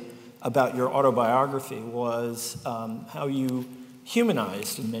impressed me about your autobiography was how you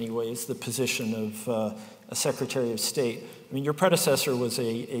humanized, in many ways, the position of a Secretary of State. I mean, your predecessor was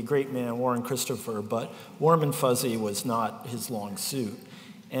a great man, Warren Christopher, but warm and fuzzy was not his long suit.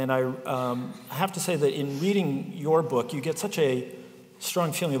 And I have to say that in reading your book, you get such a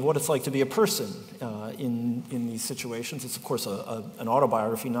strong feeling of what it's like to be a person in these situations. It's, of course, an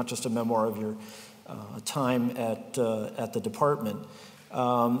autobiography, not just a memoir of your time at the department.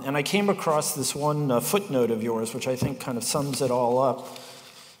 And I came across this one footnote of yours, which I think kind of sums it all up.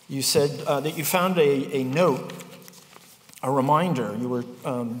 You said that you found a note, a reminder. You were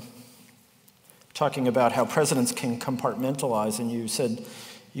talking about how presidents can compartmentalize, and you said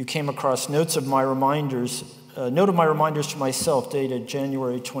you came across note of my reminders to myself dated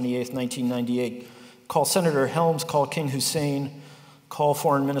January 28th, 1998. Call Senator Helms, call King Hussein, call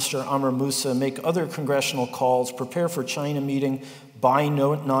Foreign Minister Amr Moussa, make other congressional calls, prepare for China meeting, buy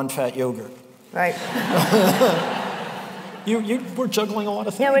non-fat yogurt. Right. You were juggling a lot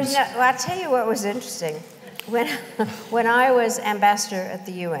of things. I'll tell you what was interesting. When I was ambassador at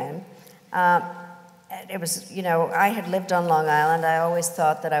the UN, it was, I had lived on Long Island. I always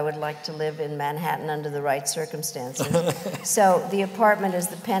thought that I would like to live in Manhattan under the right circumstances. So the apartment is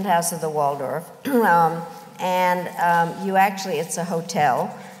the penthouse of the Waldorf. It's a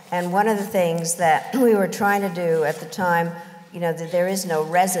hotel. And one of the things that we were trying to do at the time, that there is no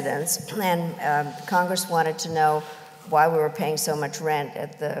residence, and Congress wanted to know why we were paying so much rent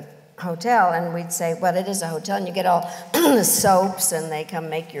at the hotel, and we'd say, well, it is a hotel, and you get all the soaps, and they come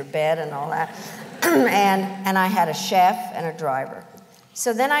make your bed and all that. and I had a chef and a driver.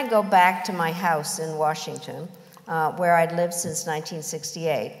 So then I'd go back to my house in Washington, where I'd lived since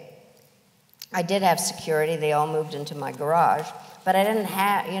 1968. I did have security. They all moved into my garage, but I didn't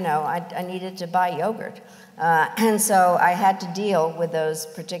have, I needed to buy yogurt. And so I had to deal with those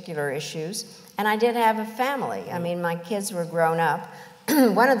particular issues. And I did have a family. I mean, my kids were grown up.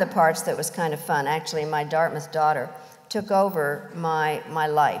 One of the parts that was kind of fun, actually, my Dartmouth daughter took over my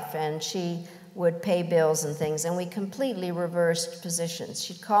life, and she would pay bills and things, and we completely reversed positions.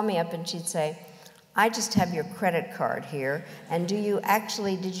 She'd call me up and she'd say, I just have your credit card here, and did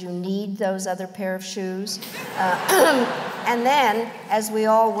you need those other pair of shoes? And then, as we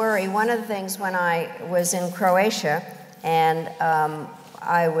all worry, one of the things when I was in Croatia, and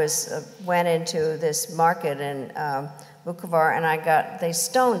I went into this market in Vukovar, and they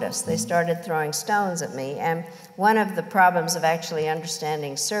stoned us. They started throwing stones at me, and one of the problems of actually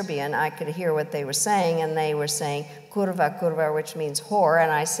understanding Serbian, I could hear what they were saying, and they were saying, kurva, kurva, which means whore,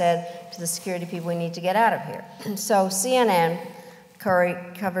 and I said to the security people, we need to get out of here. So CNN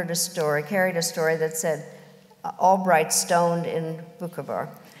carried a story that said, Albright stoned in Vukovar.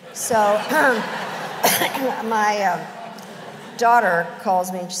 So my daughter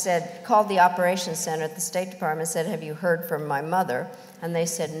calls me and she said, called the operations center at the State Department and said, have you heard from my mother? And they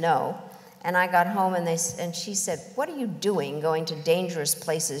said, no. And I got home and she said, what are you doing going to dangerous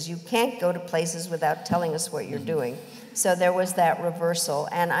places? You can't go to places without telling us what you're doing. So there was that reversal.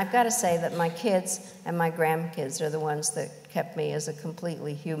 And I've got to say that my kids and my grandkids are the ones that kept me as a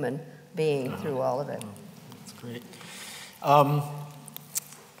completely human being through all of it. That's great.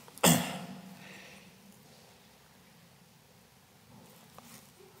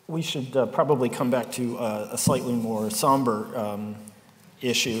 We should probably come back to a slightly more somber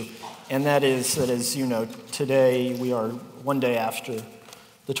issue, and that is that, as you know, today we are one day after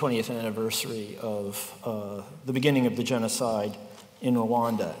the 20th anniversary of the beginning of the genocide in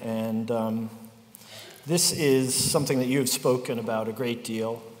Rwanda. And this is something that you have spoken about a great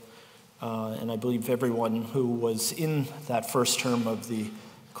deal, and I believe everyone who was in that first term of the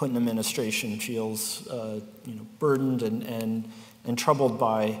Clinton administration feels burdened and troubled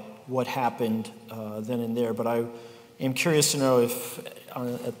by what happened then and there. But I am curious to know if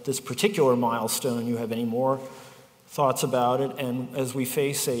at this particular milestone you have any more thoughts about it, and as we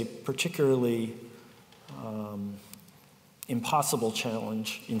face a particularly impossible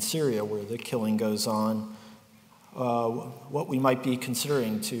challenge in Syria where the killing goes on, what we might be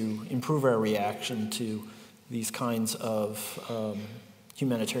considering to improve our reaction to these kinds of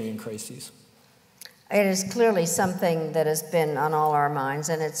humanitarian crises. It is clearly something that has been on all our minds,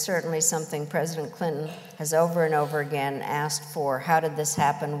 and it's certainly something President Clinton has over and over again asked for. How did this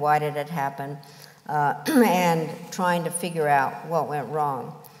happen? Why did it happen? And trying to figure out what went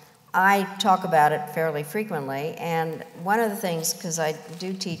wrong. I talk about it fairly frequently, and one of the things, because I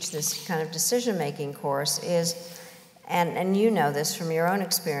do teach this kind of decision-making course, is, and you know this from your own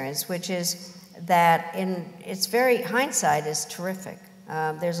experience, which is that hindsight is terrific.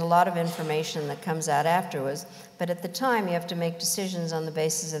 There's a lot of information that comes out afterwards, but at the time you have to make decisions on the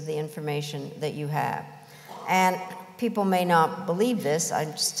basis of the information that you have. And people may not believe this. I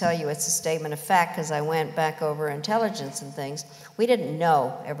just tell you it's a statement of fact because I went back over intelligence and things. We didn't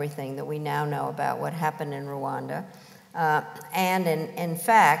know everything that we now know about what happened in Rwanda. And in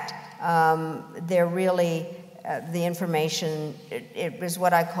fact, the information, it was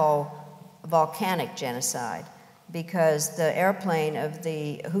what I call volcanic genocide, because the airplane of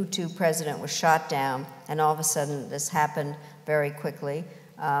the Hutu president was shot down, and all of a sudden this happened very quickly.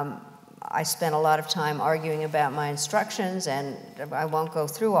 I spent a lot of time arguing about my instructions, and I won't go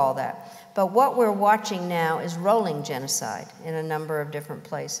through all that. But what we're watching now is rolling genocide in a number of different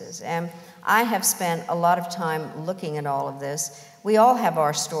places. And I have spent a lot of time looking at all of this. We all have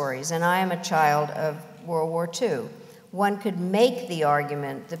our stories, and I am a child of World War II. One could make the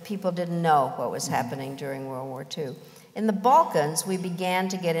argument that people didn't know what was happening during World War II. In the Balkans, we began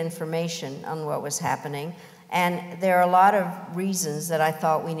to get information on what was happening, and there are a lot of reasons that I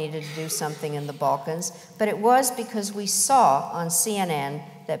thought we needed to do something in the Balkans, but it was because we saw on CNN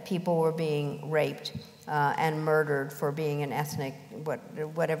that people were being raped and murdered for being an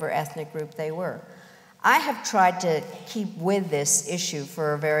whatever ethnic group they were. I have tried to keep with this issue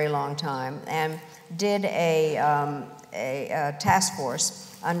for a very long time and did a task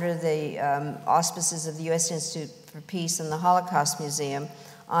force under the auspices of the U.S. Institute for Peace and the Holocaust Museum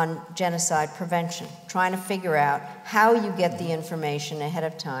on genocide prevention, trying to figure out how you get the information ahead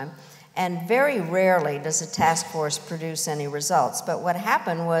of time. And very rarely does a task force produce any results. But what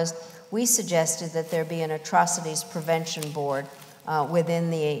happened was we suggested that there be an atrocities prevention board within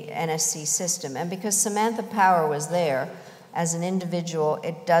the NSC system. And because Samantha Power was there as an individual,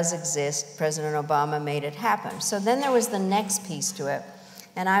 it does exist. President Obama made it happen. So then there was the next piece to it.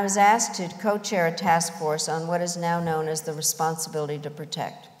 And I was asked to co-chair a task force on what is now known as the responsibility to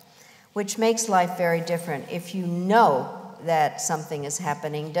protect, which makes life very different. If you know that something is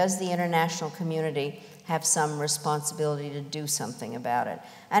happening, does the international community have some responsibility to do something about it?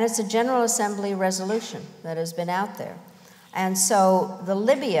 And it's a General Assembly resolution that has been out there. And so the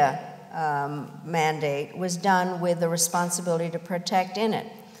Libya mandate was done with the responsibility to protect in it.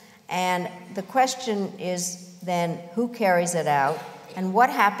 And the question is then, who carries it out? And what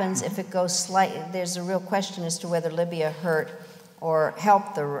happens if it goes slightly? There's a real question as to whether Libya hurt or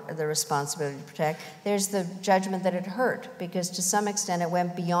help the responsibility to protect. There's the judgment that it hurt, because to some extent it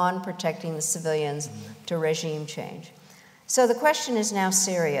went beyond protecting the civilians to regime change. So the question is now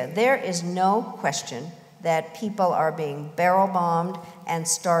Syria. There is no question that people are being barrel bombed and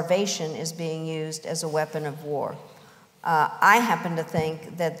starvation is being used as a weapon of war. I happen to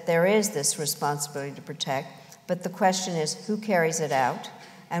think that there is this responsibility to protect, but the question is who carries it out,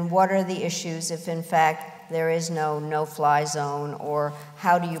 and what are the issues if in fact there is no no-fly zone, or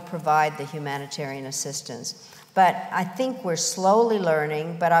how do you provide the humanitarian assistance? But I think we're slowly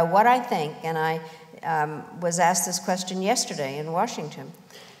learning, but what I think, and I was asked this question yesterday in Washington,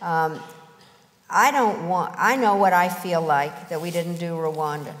 I know what I feel like that we didn't do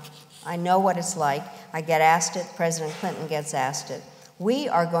Rwanda. I know what it's like. I get asked it, President Clinton gets asked it. We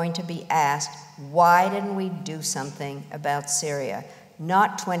are going to be asked, why didn't we do something about Syria?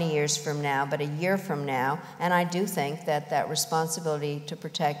 Not 20 years from now, but a year from now, and I do think that that responsibility to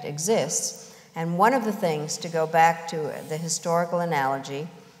protect exists. And one of the things, to go back to the historical analogy,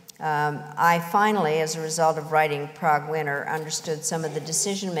 I finally, as a result of writing Prague Winter, understood some of the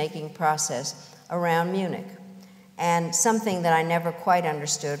decision-making process around Munich. And something that I never quite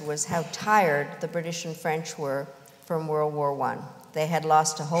understood was how tired the British and French were from World War I. They had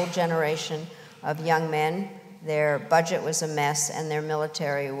lost a whole generation of young men. Their budget was a mess, and their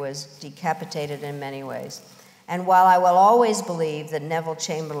military was decapitated in many ways. And while I will always believe that Neville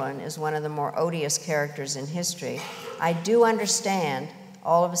Chamberlain is one of the more odious characters in history, I do understand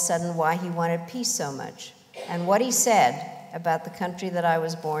all of a sudden why he wanted peace so much. And what he said about the country that I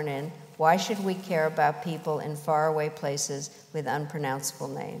was born in, why should we care about people in faraway places with unpronounceable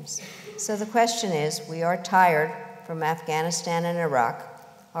names? So the question is, we are tired from Afghanistan and Iraq.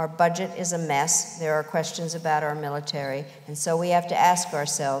 Our budget is a mess. There are questions about our military. And so we have to ask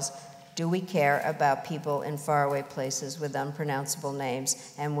ourselves, do we care about people in faraway places with unpronounceable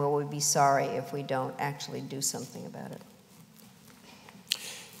names? And will we be sorry if we don't actually do something about it?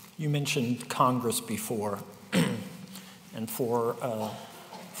 You mentioned Congress before. And for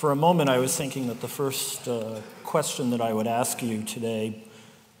a moment, I was thinking that the first question that I would ask you today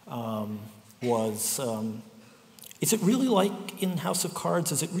was, is it really like in House of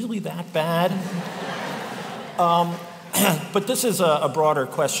Cards? Is it really that bad? But this is a broader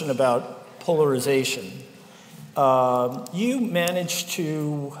question about polarization. You managed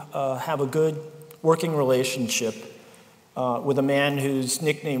to have a good working relationship with a man whose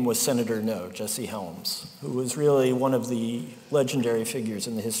nickname was Senator No, Jesse Helms, who was really one of the legendary figures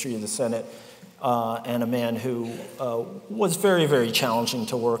in the history of the Senate, and a man who was very, very challenging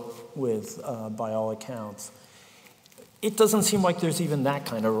to work with by all accounts. It doesn't seem like there's even that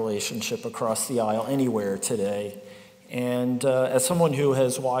kind of relationship across the aisle anywhere today. And as someone who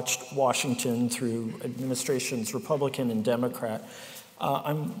has watched Washington through administrations, Republican and Democrat,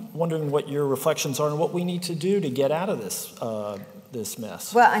 I'm wondering what your reflections are on what we need to do to get out of this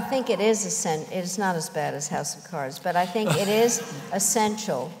mess. Well, I think it's not as bad as House of Cards, but I think it is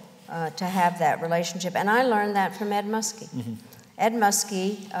essential to have that relationship. And I learned that from Ed Muskie. Mm-hmm. Ed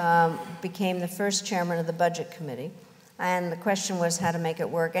Muskie became the first chairman of the Budget Committee. And the question was how to make it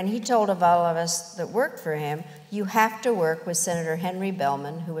work. And he told of all of us that worked for him, you have to work with Senator Henry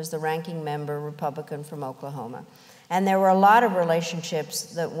Bellman, who was the ranking member Republican from Oklahoma. And there were a lot of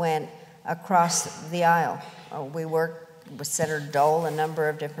relationships that went across the aisle. We worked with Senator Dole, a number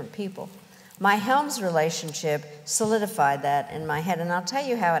of different people. My Helms relationship solidified that in my head. And I'll tell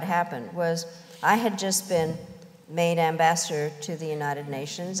you how it happened. Was I had just been made ambassador to the United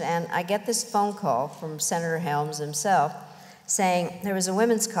Nations, and I get this phone call from Senator Helms himself saying there was a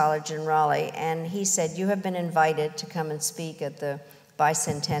women's college in Raleigh, and he said, you have been invited to come and speak at the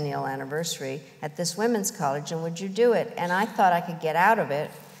bicentennial anniversary at this women's college, and would you do it? And I thought I could get out of it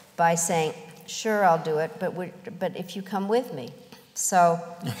by saying, sure, I'll do it, but if you come with me. So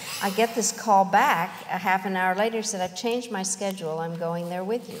I get this call back a half an hour later, said, I've changed my schedule, I'm going there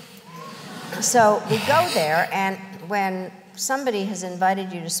with you. So we go there, and when somebody has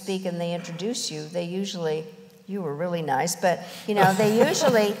invited you to speak and they introduce you, they usually, you were really nice, but they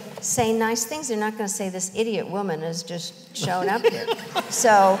usually say nice things. They're not going to say this idiot woman has just shown up here.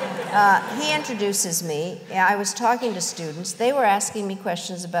 So he introduces me. I was talking to students. They were asking me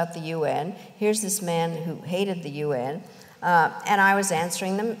questions about the UN. Here's this man who hated the UN. And I was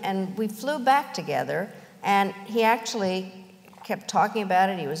answering them, and we flew back together, and he actually kept talking about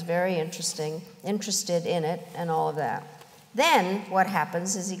it. He was very interested in it and all of that. Then what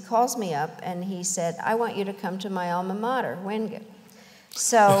happens is he calls me up, and he said, I want you to come to my alma mater, Wingate.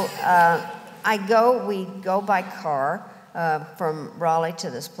 So we go by car from Raleigh to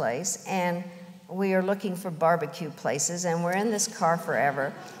this place, and we are looking for barbecue places, and we're in this car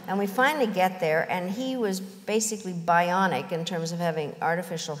forever. And we finally get there, and he was basically bionic in terms of having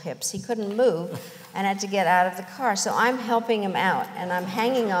artificial hips. He couldn't move and had to get out of the car. So I'm helping him out, and I'm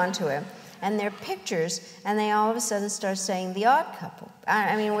hanging on to him. And they're pictures, and they all of a sudden start saying The Odd Couple.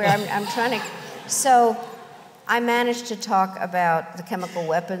 I'm trying to... So I managed to talk about the Chemical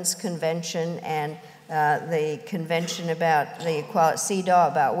Weapons Convention and the convention about the equality,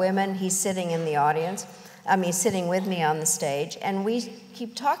 CEDAW, about women. He's sitting in the audience. Sitting with me on the stage, and we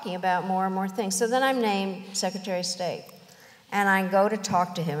keep talking about more and more things. So then I'm named Secretary of State, and I go to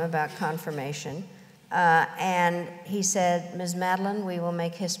talk to him about confirmation, and he said, Ms. Madeleine, we will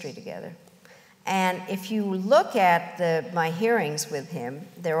make history together. And if you look at my hearings with him,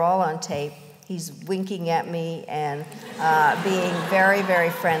 they're all on tape. He's winking at me and being very, very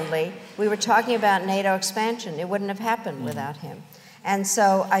friendly. We were talking about NATO expansion. It wouldn't have happened without him. And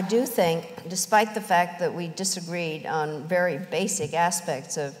so I do think, despite the fact that we disagreed on very basic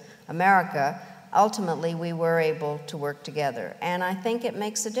aspects of America, ultimately we were able to work together. And I think it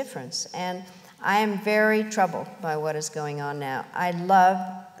makes a difference. And I am very troubled by what is going on now. I love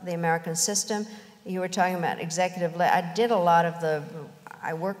the American system. You were talking about executive. I did a lot of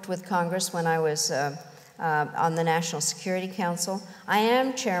I worked with Congress when I was on the National Security Council. I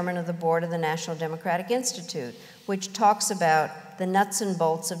am chairman of the board of the National Democratic Institute, which talks about the nuts and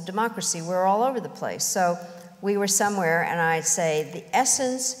bolts of democracy. We're all over the place. So we were somewhere, and I'd say the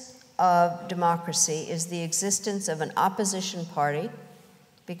essence of democracy is the existence of an opposition party,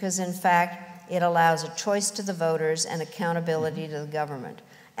 because in fact it allows a choice to the voters and accountability to the government.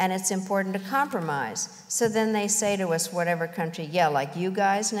 And it's important to compromise. So then they say to us, whatever country, yeah, like you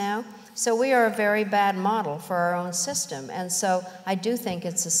guys now. So we are a very bad model for our own system. And so I do think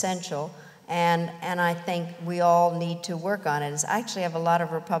it's essential, and I think we all need to work on it. I actually have a lot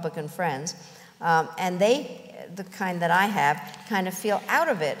of Republican friends, and they, the kind that I have, kind of feel out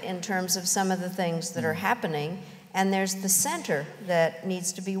of it in terms of some of the things that are happening. And there's the center that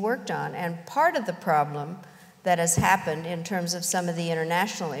needs to be worked on. And part of the problem that has happened in terms of some of the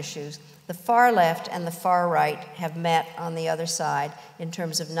international issues, the far left and the far right have met on the other side in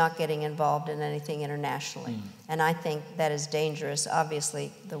terms of not getting involved in anything internationally. And I think that is dangerous,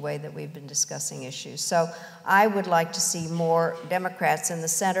 obviously, the way that we've been discussing issues. So I would like to see more Democrats in the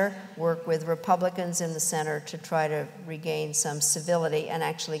center work with Republicans in the center to try to regain some civility and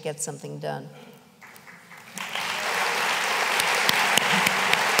actually get something done.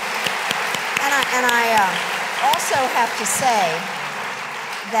 And I also have to say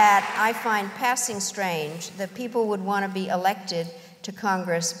that I find passing strange that people would want to be elected to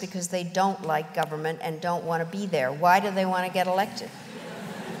Congress because they don't like government and don't want to be there. Why do they want to get elected?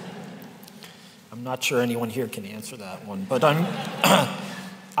 I'm not sure anyone here can answer that one, but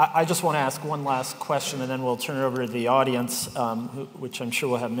I just want to ask one last question, and then we'll turn it over to the audience, which I'm sure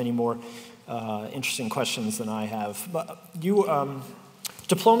will have many more interesting questions than I have. But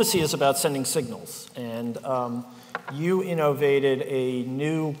diplomacy is about sending signals, and you innovated a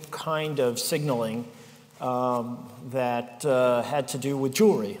new kind of signaling that had to do with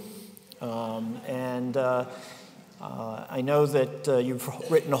jewelry. I know that you've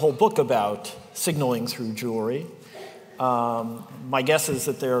written a whole book about signaling through jewelry. My guess is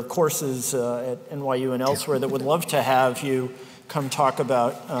that there are courses at NYU and elsewhere that would love to have you come talk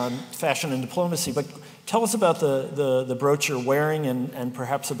about fashion and diplomacy. But tell us about the brooch you're wearing, and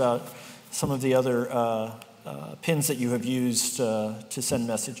perhaps about some of the other pins that you have used to send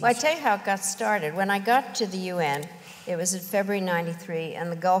messages. Well, I tell you how it got started. When I got to the UN, it was in February '93,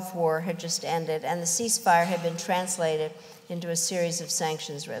 and the Gulf War had just ended, and the ceasefire had been translated into a series of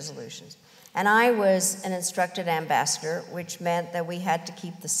sanctions resolutions. And I was an instructed ambassador, which meant that we had to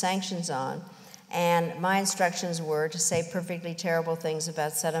keep the sanctions on. And my instructions were to say perfectly terrible things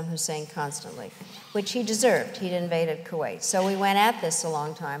about Saddam Hussein constantly, which he deserved. He'd invaded Kuwait. So we went at this a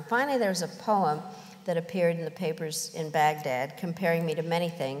long time. Finally, there was a poem that appeared in the papers in Baghdad comparing me to many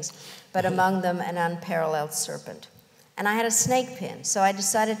things, but among them an unparalleled serpent. And I had a snake pin, so I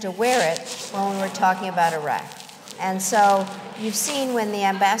decided to wear it when we were talking about Iraq. And so you've seen when the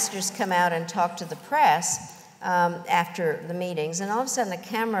ambassadors come out and talk to the press after the meetings, and all of a sudden the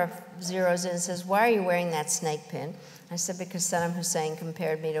camera zeroes in and says, "Why are you wearing that snake pin?" I said, "Because Saddam Hussein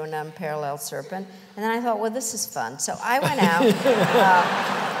compared me to an unparalleled serpent." And then I thought, well, this is fun. So I went out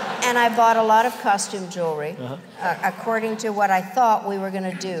and I bought a lot of costume jewelry according to what I thought we were going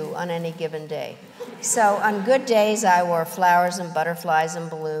to do on any given day. So on good days, I wore flowers and butterflies and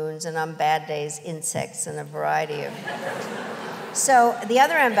balloons, and on bad days, insects and a variety of... So the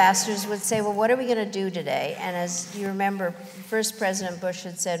other ambassadors would say, well, what are we going to do today? And as you remember, first President Bush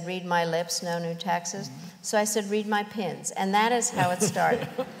had said, read my lips, no new taxes. So I said, read my pins. And that is how it started.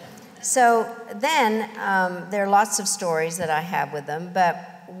 So then there are lots of stories that I have with them, but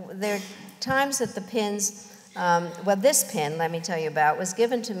there are times that the pins... well, this pin, let me tell you about, was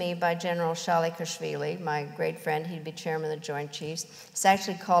given to me by General Shalikashvili, my great friend. He'd be chairman of the Joint Chiefs. It's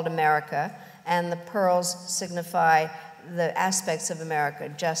actually called America, and the pearls signify the aspects of America: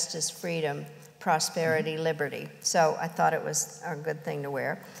 justice, freedom, prosperity, liberty. So I thought it was a good thing to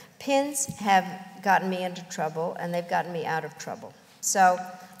wear. Pins have gotten me into trouble, and they've gotten me out of trouble. So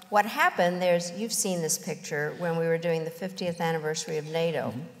what happened, you've seen this picture when we were doing the 50th anniversary of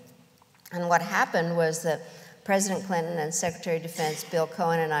NATO. And what happened was that President Clinton and Secretary of Defense Bill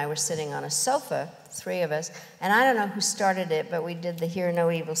Cohen and I were sitting on a sofa, three of us, and I don't know who started it, but we did the hear no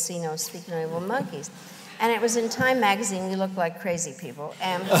evil, see no, speak no evil monkeys. And it was in Time magazine. We looked like crazy people.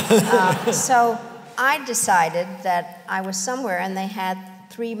 And so I decided that I was somewhere and they had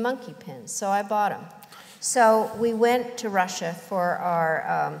 3 monkey pins, so I bought them. So we went to Russia for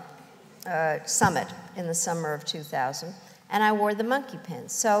our summit in the summer of 2000, and I wore the monkey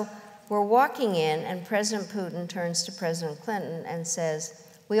pins. So we're walking in, and President Putin turns to President Clinton and says,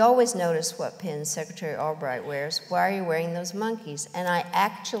 we always notice what pins Secretary Albright wears. Why are you wearing those monkeys? And I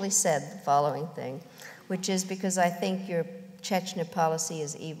actually said the following thing, which is because I think your Chechnya policy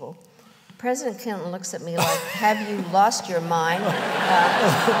is evil. President Clinton looks at me like, have you lost your mind?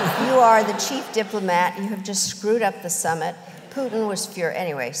 You are the chief diplomat. You have just screwed up the summit. Putin was furious.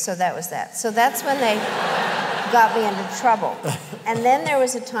 Anyway, so that was that. So that's when they got me into trouble. And then there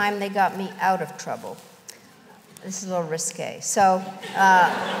was a time they got me out of trouble. This is a little risque. So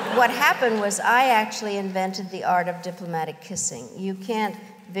what happened was I actually invented the art of diplomatic kissing. You can't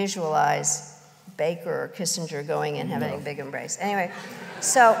visualize Baker or Kissinger going and having a big embrace. Anyway,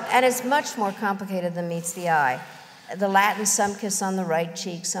 so, and it's much more complicated than meets the eye. The Latins, some kiss on the right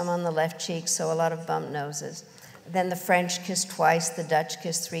cheek, some on the left cheek, so a lot of bump noses. Then the French kissed twice, the Dutch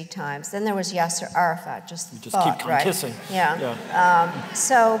kissed 3 times. Then there was Yasser Arafat, just keep right? kissing. Yeah.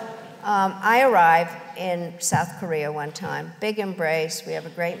 I arrived in South Korea one time, big embrace, we have a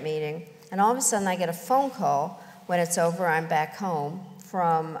great meeting, and all of a sudden I get a phone call when it's over, I'm back home,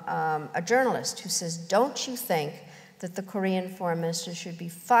 from a journalist who says, don't you think that the Korean foreign minister should be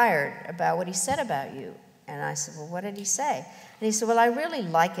fired about what he said about you? And I said, well, what did he say? And he said, well, I really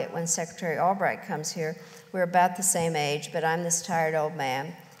like it when Secretary Albright comes here. We're about the same age, but I'm this tired old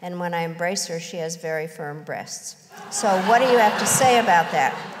man. And when I embrace her, she has very firm breasts. So what do you have to say about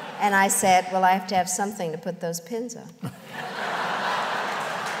that? And I said, well, I have to have something to put those pins on.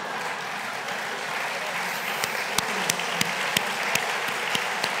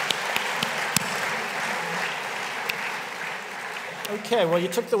 Okay, well, you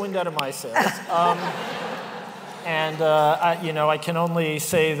took the wind out of my sails. I can only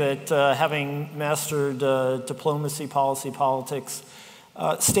say that having mastered diplomacy, policy, politics,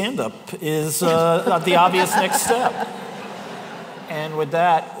 stand-up is the obvious next step. And with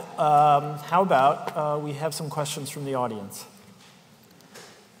that, how about we have some questions from the audience?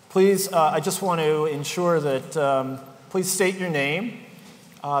 Please, I just want to ensure that, please state your name.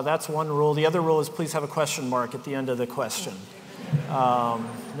 That's one rule. The other rule is please have a question mark at the end of the question.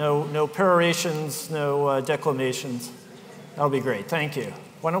 No perorations, no declamations. That'll be great. Thank you.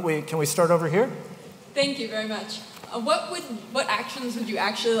 Can we start over here? Thank you very much. What actions would you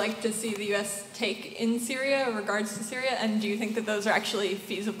actually like to see the U.S. take in Syria in regards to Syria, and do you think that those are actually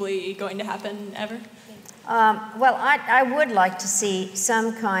feasibly going to happen ever? Well, I would like to see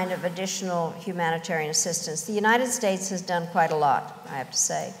some kind of additional humanitarian assistance. The United States has done quite a lot, I have to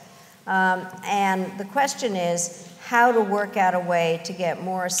say. And the question is how to work out a way to get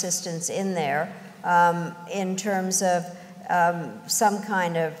more assistance in there in terms of some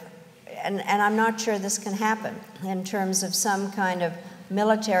kind of and I'm not sure this can happen in terms of some kind of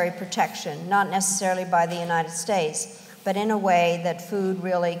military protection, not necessarily by the United States, but in a way that food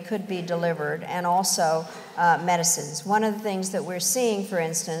really could be delivered, and also medicines. One of the things that we're seeing, for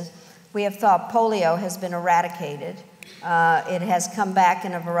instance, we have thought polio has been eradicated. It has come back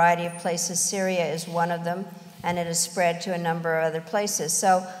in a variety of places. Syria is one of them, and it has spread to a number of other places.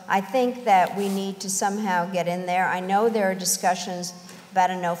 So I think that we need to somehow get in there. I know there are discussions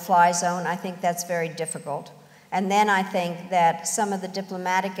about a no-fly zone. I think that's very difficult. And then I think that some of the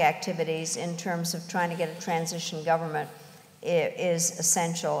diplomatic activities in terms of trying to get a transition government is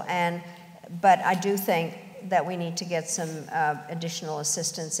essential. But I do think that we need to get some additional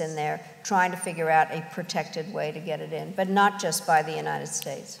assistance in there, trying to figure out a protected way to get it in, but not just by the United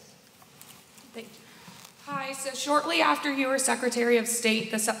States. Thank you. Hi, so shortly after you were Secretary of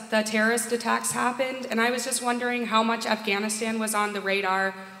State, the terrorist attacks happened, and I was just wondering how much Afghanistan was on the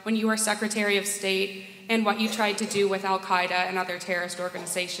radar when you were Secretary of State, and what you tried to do with Al-Qaeda and other terrorist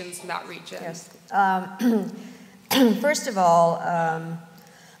organizations in that region. Yes. First of all,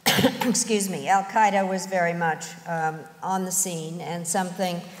 excuse me, Al-Qaeda was very much on the scene, and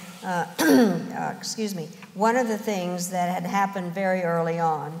something, excuse me, one of the things that had happened very early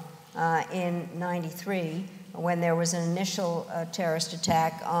on in '93, when there was an initial terrorist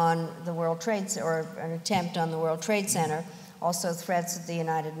attack on the World Trade, or an attempt on the World Trade Center, also threats at the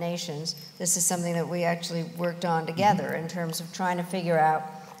United Nations. This is something that we actually worked on together in terms of trying to figure out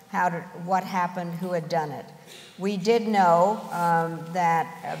what happened, who had done it. We did know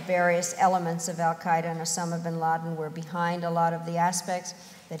that various elements of Al-Qaeda and Osama bin Laden were behind a lot of the aspects,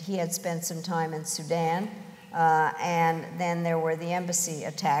 that he had spent some time in Sudan, and then there were the embassy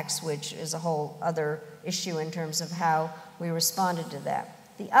attacks, which is a whole other issue in terms of how we responded to that.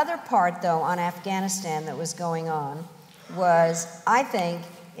 The other part, though, on Afghanistan that was going on was, I think,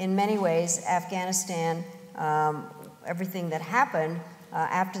 in many ways, Afghanistan, everything that happened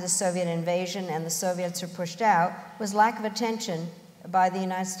after the Soviet invasion and the Soviets were pushed out, was lack of attention by the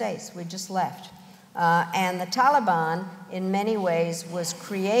United States. We just left. And the Taliban, in many ways, was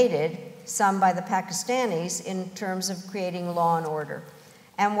created, some by the Pakistanis, in terms of creating law and order.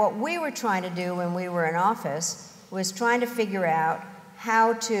 And what we were trying to do when we were in office was trying to figure out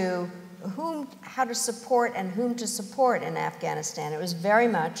how to support and whom to support in Afghanistan. It was very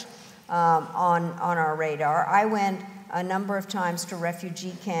much on our radar. I went a number of times to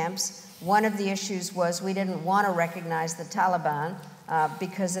refugee camps. One of the issues was we didn't want to recognize the Taliban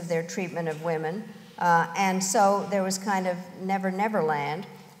because of their treatment of women. And so there was kind of never, never land.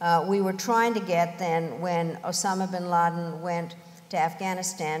 We were trying to get then, when Osama bin Laden went to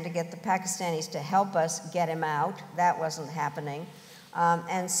Afghanistan, to get the Pakistanis to help us get him out. That wasn't happening.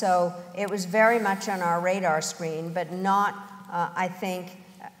 And so it was very much on our radar screen, but not, I think,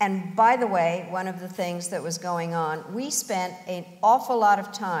 and by the way, one of the things that was going on, we spent an awful lot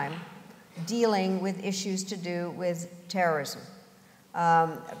of time dealing with issues to do with terrorism.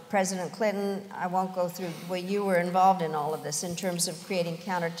 President Clinton, I won't go through, well, you were involved in all of this in terms of creating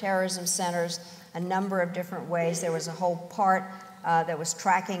counterterrorism centers, a number of different ways. There was a whole part that was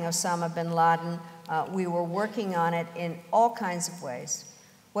tracking Osama bin Laden. We were working on it in all kinds of ways.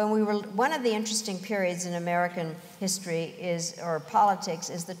 One of the interesting periods in American history or politics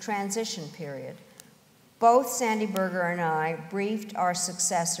is the transition period. Both Sandy Berger and I briefed our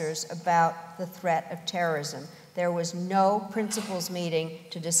successors about the threat of terrorism. There was no principals meeting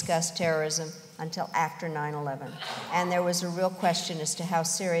to discuss terrorism until after 9/11. And there was a real question as to how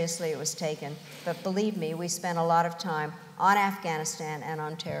seriously it was taken. But believe me, we spent a lot of time on Afghanistan and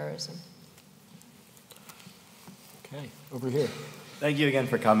on terrorism. Okay, over here. Thank you again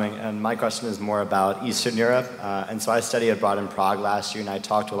for coming, and my question is more about Eastern Europe. And so I studied abroad in Prague last year, and I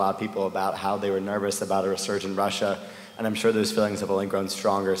talked to a lot of people about how they were nervous about a resurgent Russia, and I'm sure those feelings have only grown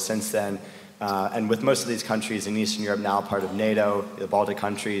stronger since then. And with most of these countries in Eastern Europe now part of NATO, the Baltic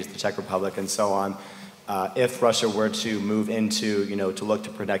countries, the Czech Republic, and so on, if Russia were to move into, to look to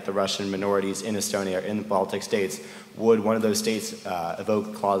protect the Russian minorities in Estonia or in the Baltic states, would one of those states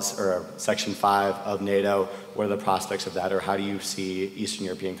evoke clause or Section 5 of NATO? What are the prospects of that, or how do you see Eastern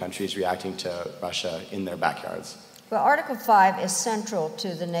European countries reacting to Russia in their backyards? Well, Article 5 is central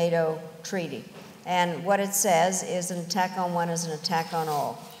to the NATO treaty, and what it says is an attack on one is an attack on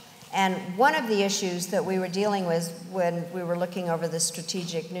all. And one of the issues that we were dealing with when we were looking over the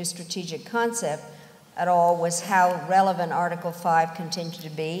new strategic concept at all was how relevant Article 5 continued to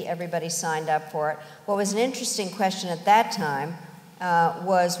be. Everybody signed up for it. What was an interesting question at that time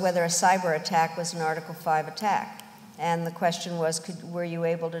was whether a cyber attack was an Article 5 attack. And the question was, were you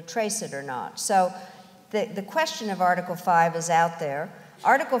able to trace it or not? So the question of Article 5 is out there.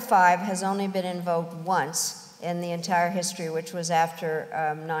 Article 5 has only been invoked once in the entire history, which was after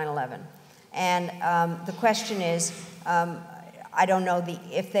 9/11. And the question is, I don't know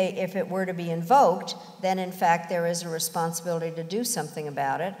if it were to be invoked, then in fact there is a responsibility to do something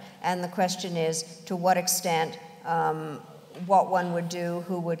about it. And the question is, to what extent, what one would do,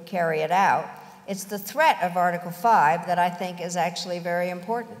 who would carry it out. It's the threat of Article 5 that I think is actually very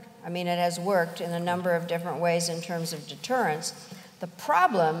important. I mean, it has worked in a number of different ways in terms of deterrence. The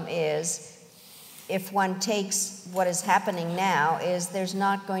problem is, if one takes what is happening now, is there's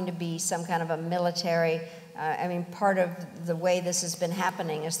not going to be some kind of a military, I mean, part of the way this has been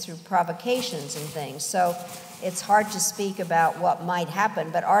happening is through provocations and things. So it's hard to speak about what might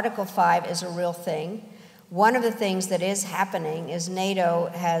happen, but Article 5 is a real thing. One of the things that is happening is NATO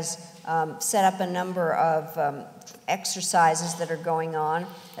has set up a number of exercises that are going on.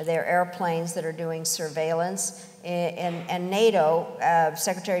 There are airplanes that are doing surveillance. And NATO,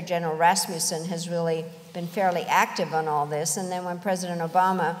 Secretary General Rasmussen has really been fairly active on all this. And then when President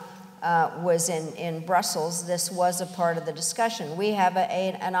Obama was in Brussels, this was a part of the discussion. We have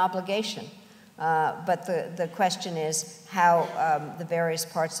an obligation. But the question is how the various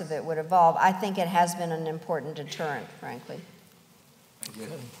parts of it would evolve. I think it has been an important deterrent, frankly. Okay.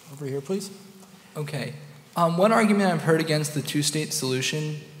 Over here, please. Okay. One argument I've heard against the two-state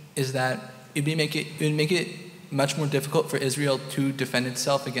solution is that it would make it much more difficult for Israel to defend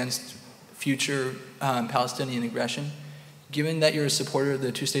itself against future Palestinian aggression. Given that you're a supporter of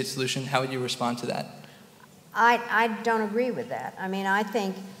the two-state solution, how would you respond to that? I don't agree with that. I mean, I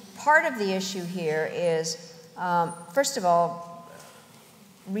think part of the issue here is, first of all,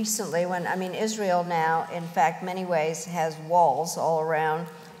 recently Israel now, in fact, many ways has walls all around,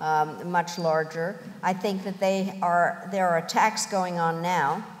 much larger. I think that there are attacks going on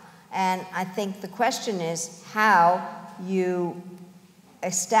now, and I think the question is how you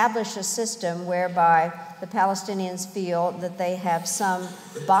establish a system whereby the Palestinians feel that they have some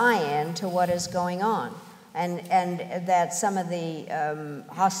buy-in to what is going on, and that some of the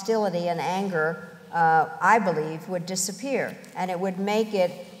hostility and anger, I believe, would disappear, and it would make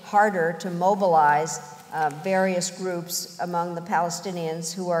it harder to mobilize various groups among the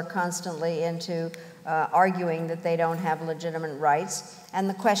Palestinians who are constantly into arguing that they don't have legitimate rights. And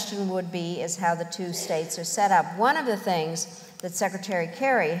the question would be is how the two states are set up. One of the things that Secretary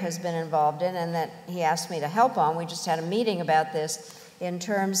Kerry has been involved in and that he asked me to help on, we just had a meeting about this, in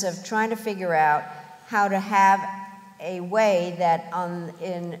terms of trying to figure out how to have a way that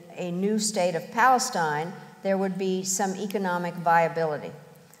in a new state of Palestine, there would be some economic viability.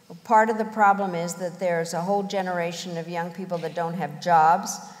 Part of the problem is that there's a whole generation of young people that don't have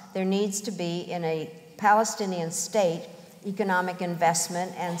jobs. There needs to be, in a Palestinian state, economic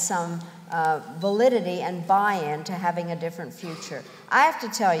investment and some validity and buy-in to having a different future. I have to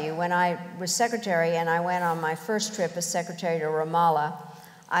tell you, when I was secretary and I went on my first trip as secretary to Ramallah,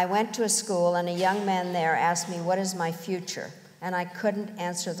 I went to a school and a young man there asked me, what is my future? And I couldn't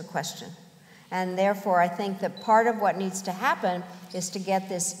answer the question. And therefore, I think that part of what needs to happen is to get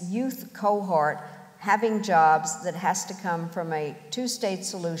this youth cohort having jobs that has to come from a two-state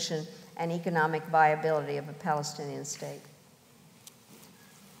solution and economic viability of a Palestinian state.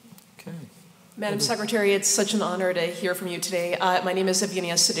 Okay. Madam Secretary, it's such an honor to hear from you today. My name is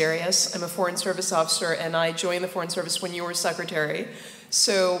Evgenia Siderius. I'm a Foreign Service officer, and I joined the Foreign Service when you were Secretary.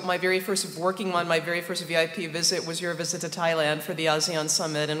 So my very first VIP visit was your visit to Thailand for the ASEAN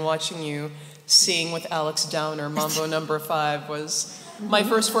Summit, and watching you sing with Alex Downer, Mambo No. 5, was my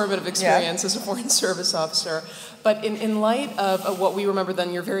first formative experience as a Foreign Service officer. But in light of what we remember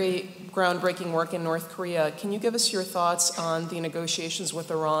then, your very groundbreaking work in North Korea, can you give us your thoughts on the negotiations with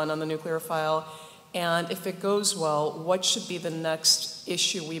Iran on the nuclear file? And if it goes well, what should be the next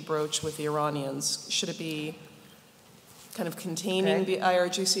issue we broach with the Iranians? Should it be kind of containing the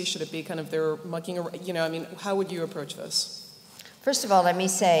IRGC? Should it be kind of their mucking around? You know, I mean, how would you approach this? First of all, let me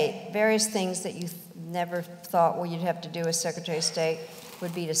say, various things that you never thought you'd have to do as Secretary of State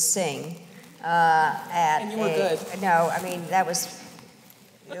would be to sing. And you were good. No, I mean,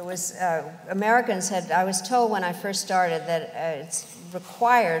 Americans had, I was told when I first started that it's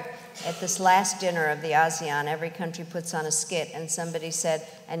required at this last dinner of the ASEAN, every country puts on a skit, and somebody said,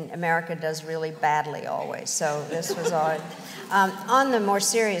 and America does really badly always. So this was all. On the more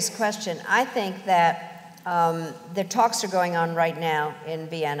serious question, I think that the talks are going on right now in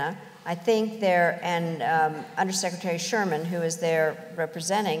Vienna. I think Undersecretary Sherman, who is there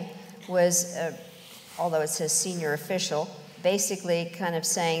representing, was, although it says senior official, basically kind of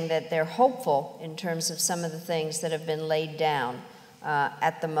saying that they're hopeful in terms of some of the things that have been laid down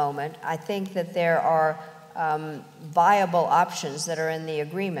at the moment. I think that there are viable options that are in the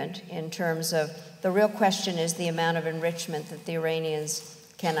agreement in terms of the real question is the amount of enrichment that the Iranians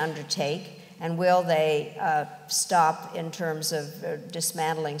can undertake, and will they stop in terms of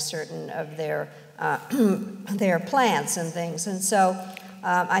dismantling certain of their plants and things. And so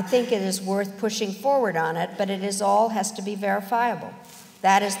I think it is worth pushing forward on it, but it is all has to be verifiable.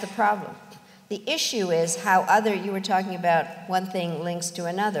 That is the problem. The issue is how you were talking about one thing links to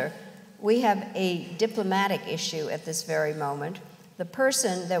another. We have a diplomatic issue at this very moment. The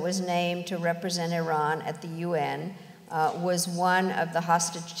person that was named to represent Iran at the UN was one of the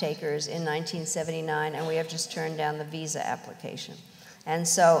hostage takers in 1979, and we have just turned down the visa application. And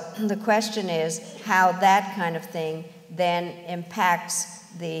so the question is how that kind of thing then impacts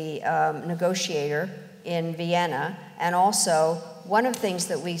the negotiator in Vienna. And also, one of the things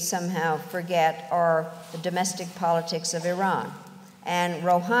that we somehow forget are the domestic politics of Iran. And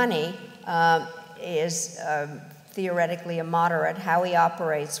Rouhani is theoretically a moderate, how he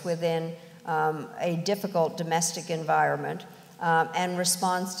operates within a difficult domestic environment and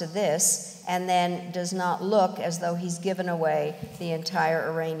responds to this, and then does not look as though he's given away the entire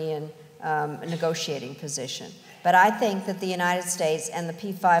Iranian negotiating position. But I think that the United States and the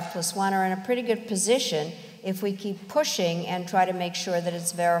P5+1 are in a pretty good position if we keep pushing and try to make sure that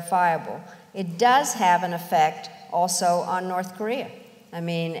it's verifiable. It does have an effect also on North Korea,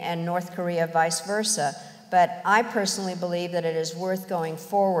 and North Korea vice versa. But I personally believe that it is worth going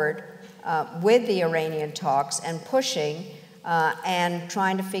forward with the Iranian talks and pushing and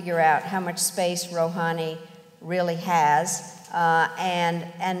trying to figure out how much space Rouhani really has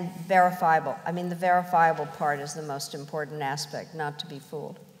and verifiable. The verifiable part is the most important aspect, not to be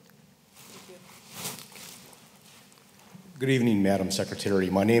fooled. Good evening, Madam Secretary.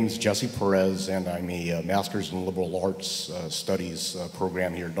 My name is Jesse Perez, and I'm a Master's in Liberal Arts Studies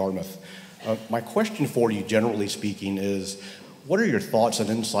program here at Dartmouth. My question for you, generally speaking, is what are your thoughts and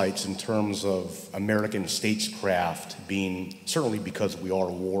insights in terms of American statecraft being, certainly because we are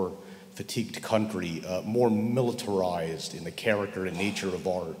a war-fatigued country, more militarized in the character and nature of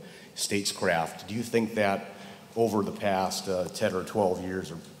our statescraft? Do you think that over the past 10 or 12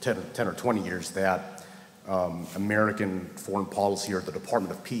 years, or 10 or 20 years, that American foreign policy, or the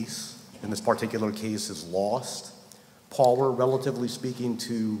Department of Peace, in this particular case, has lost power, relatively speaking,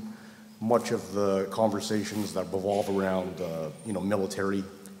 to much of the conversations that revolve around, military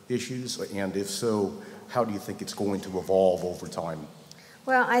issues? And if so, how do you think it's going to evolve over time?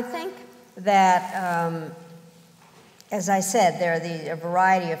 Well, I think that, as I said, there are a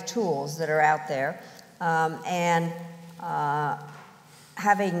variety of tools that are out there, and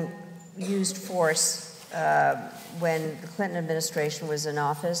having used force when the Clinton administration was in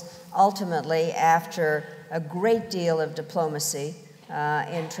office, ultimately, after a great deal of diplomacy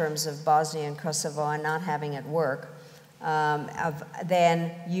in terms of Bosnia and Kosovo and not having it work, of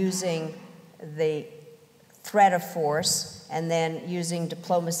then using the threat of force, and then using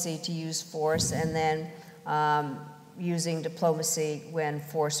diplomacy to use force, and then using diplomacy when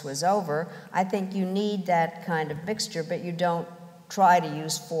force was over. I think you need that kind of mixture, but you don't try to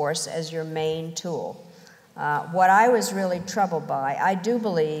use force as your main tool. What I was really troubled by, I do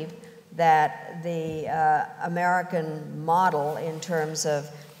believe that the American model in terms of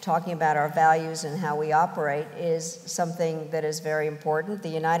talking about our values and how we operate is something that is very important. The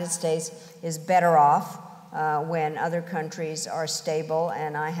United States is better off when other countries are stable,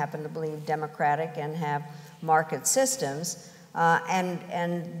 and I happen to believe democratic and have market systems,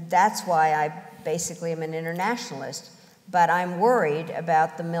 and that's why I basically am an internationalist. But I'm worried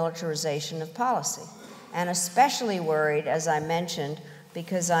about the militarization of policy, and especially worried, as I mentioned,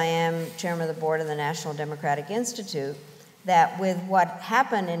 because I am chairman of the board of the National Democratic Institute, that with what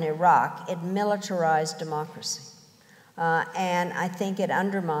happened in Iraq, it militarized democracy. And I think it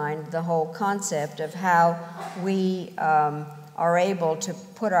undermined the whole concept of how we are able to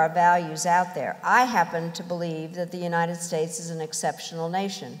put our values out there. I happen to believe that the United States is an exceptional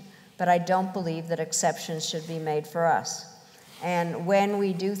nation, but I don't believe that exceptions should be made for us. And when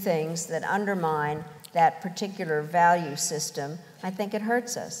we do things that undermine that particular value system, I think it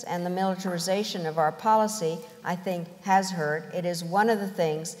hurts us. And the militarization of our policy, I think, has hurt. It is one of the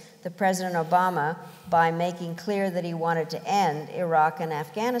things that President Obama, by making clear that he wanted to end Iraq and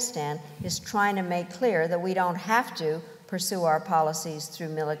Afghanistan, is trying to make clear that we don't have to pursue our policies through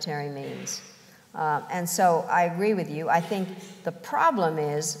military means. And so I agree with you. I think the problem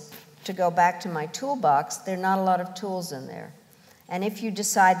is, to go back to my toolbox, there are not a lot of tools in there. And if you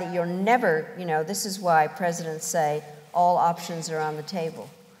decide that you're never, this is why presidents say all options are on the table.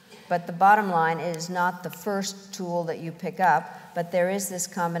 But the bottom line is not the first tool that you pick up, but there is this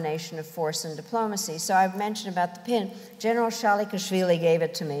combination of force and diplomacy. So I've mentioned about the pin. General Shalikashvili gave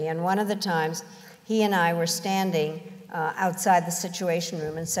it to me, and one of the times he and I were standing outside the Situation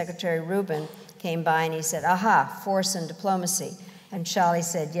Room, and Secretary Rubin came by and he said, aha, force and diplomacy. And Charlie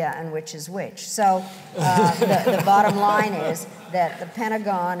said, yeah, and which is which? So the bottom line is that the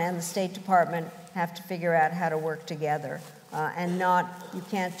Pentagon and the State Department have to figure out how to work together. And you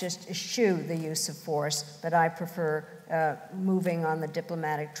can't just eschew the use of force, but I prefer moving on the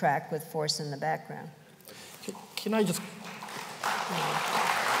diplomatic track with force in the background. Can I just...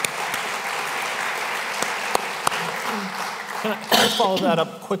 Can I follow that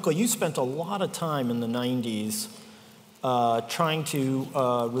up quickly? You spent a lot of time in the 90s trying to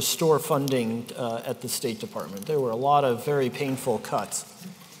restore funding at the State Department. There were a lot of very painful cuts.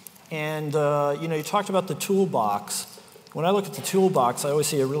 And you talked about the toolbox. When I look at the toolbox, I always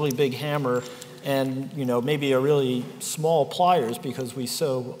see a really big hammer and maybe a really small pliers because we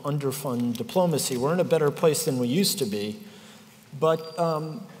so underfund diplomacy. We're in a better place than we used to be. But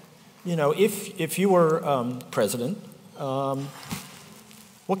if you were president,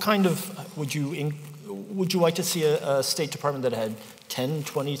 what kind of would you like to see a State Department that had 10,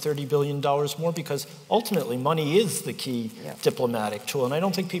 20, $30 billion more? Because ultimately, money is the key diplomatic tool, and I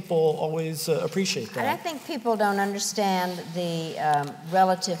don't think people always appreciate that. And I think people don't understand the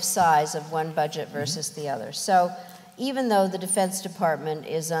relative size of one budget versus the other. So even though the Defense Department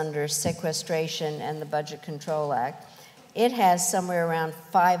is under sequestration and the Budget Control Act, it has somewhere around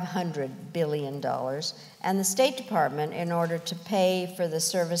 $500 billion. And the State Department, in order to pay for the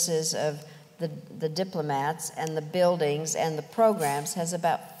services of the diplomats and the buildings and the programs, has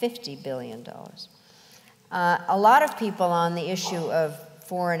about $50 billion. A lot of people on the issue of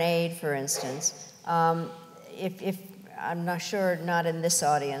foreign aid, for instance, if I'm not sure, not in this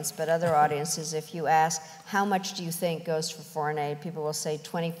audience, but other audiences, if you ask, how much do you think goes for foreign aid, people will say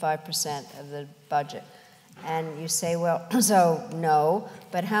 25% of the budget. And you say, well, so no,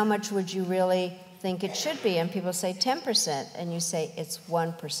 but how much would you really think it should be? And people say 10%, and you say it's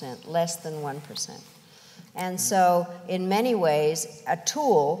 1%, less than 1%. And so in many ways, a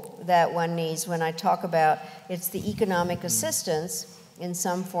tool that one needs when I talk about it's the economic assistance in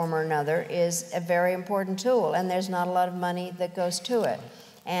some form or another is a very important tool, and there's not a lot of money that goes to it.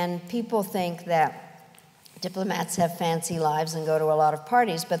 And people think that diplomats have fancy lives and go to a lot of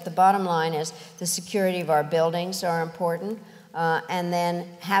parties, but the bottom line is the security of our buildings are important, and then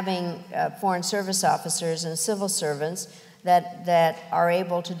having foreign service officers and civil servants that are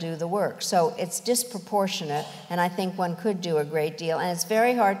able to do the work. So it's disproportionate, and I think one could do a great deal, and it's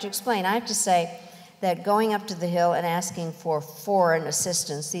very hard to explain. I have to say that going up to the Hill and asking for foreign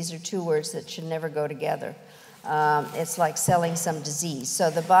assistance, these are two words that should never go together. It's like selling some disease. So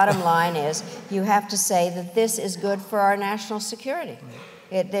the bottom line is you have to say that this is good for our national security.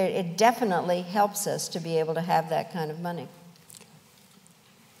 It definitely helps us to be able to have that kind of money.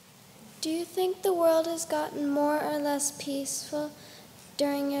 Do you think the world has gotten more or less peaceful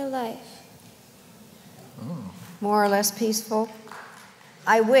during your life? More or less peaceful?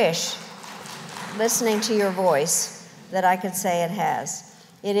 I wish, listening to your voice, that I could say it has.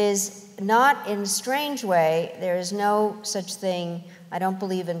 It is not in a strange way. There is no such thing. I don't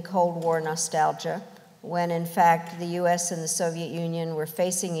believe in Cold War nostalgia, when in fact the US and the Soviet Union were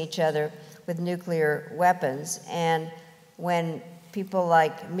facing each other with nuclear weapons. And when people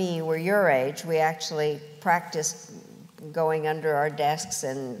like me were your age, we actually practiced going under our desks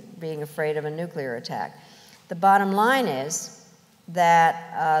and being afraid of a nuclear attack. The bottom line is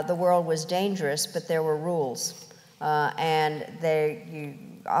that the world was dangerous, but there were rules. And you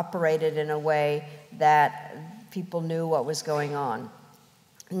operated in a way that people knew what was going on.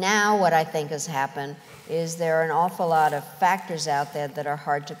 Now what I think has happened is there are an awful lot of factors out there that are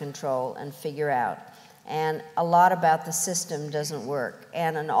hard to control and figure out. And a lot about the system doesn't work.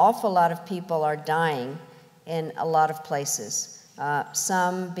 And an awful lot of people are dying in a lot of places.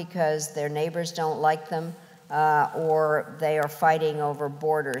 Some because their neighbors don't like them, or they are fighting over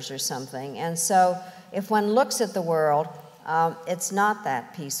borders or something. And so if one looks at the world, it's not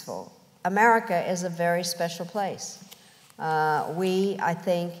that peaceful. America is a very special place. We, I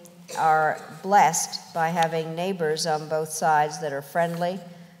think, are blessed by having neighbors on both sides that are friendly,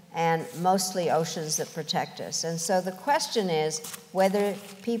 and mostly oceans that protect us. And so the question is whether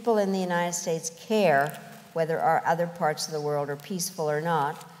people in the United States care whether our other parts of the world are peaceful or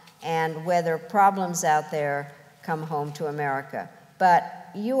not, and whether problems out there come home to America. But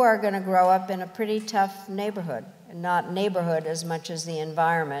you are going to grow up in a pretty tough neighborhood, not neighborhood as much as the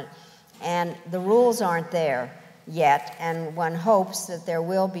environment, and the rules aren't there. yet, and one hopes that there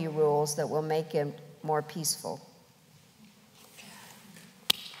will be rules that will make it more peaceful.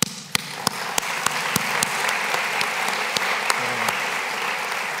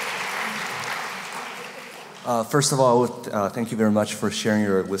 First of all, thank you very much for sharing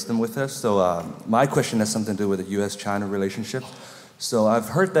your wisdom with us. So my question has something to do with the U.S.-China relationship. So I've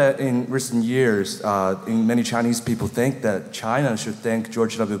heard that in recent years, many Chinese people think that China should thank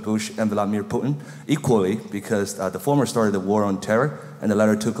George W. Bush and Vladimir Putin equally because the former started the war on terror and the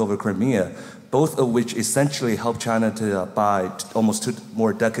latter took over Crimea, both of which essentially helped China to buy almost 2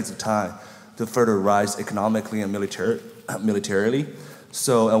 more decades of time to further rise economically and militarily.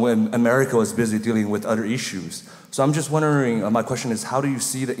 So when America was busy dealing with other issues. So I'm just wondering, my question is, how do you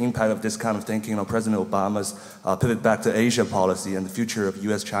see the impact of this kind of thinking on President Obama's pivot back to Asia policy and the future of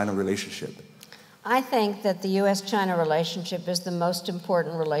U.S.-China relationship? I think that the U.S.-China relationship is the most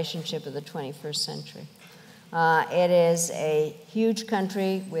important relationship of the 21st century. It is a huge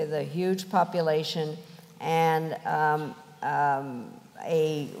country with a huge population and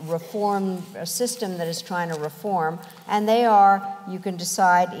a system that is trying to reform, and they are, you can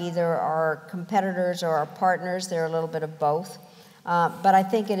decide, either our competitors or our partners. They're a little bit of both, but I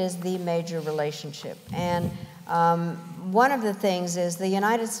think it is the major relationship. And one of the things is the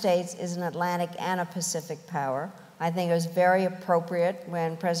United States is an Atlantic and a Pacific power. I think it was very appropriate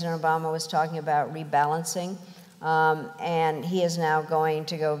when President Obama was talking about rebalancing, and he is now going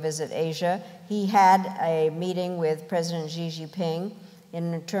to go visit Asia. He had a meeting with President Xi Jinping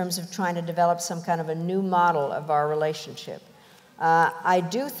in terms of trying to develop some kind of a new model of our relationship. I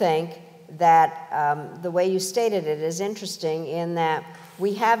do think that the way you stated it is interesting in that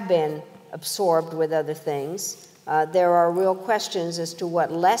we have been absorbed with other things. There are real questions as to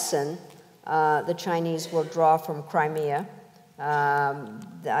what lesson the Chinese will draw from Crimea.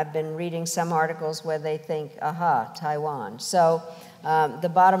 I've been reading some articles where they think, aha, Taiwan. So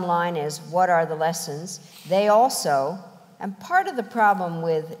the bottom line is, what are the lessons? They also, and part of the problem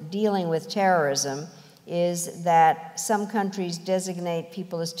with dealing with terrorism is that some countries designate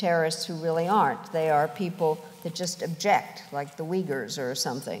people as terrorists who really aren't. They are people that just object, like the Uyghurs or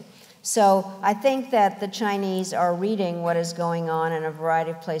something. So I think that the Chinese are reading what is going on in a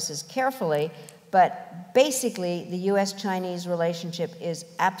variety of places carefully, but basically the U.S.-Chinese relationship is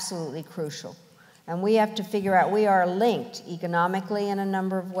absolutely crucial. And we have to figure out, we are linked economically in a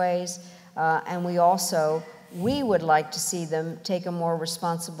number of ways, and we would like to see them take a more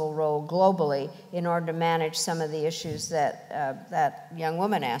responsible role globally in order to manage some of the issues that that young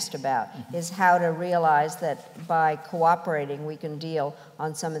woman asked about, is how to realize that by cooperating we can deal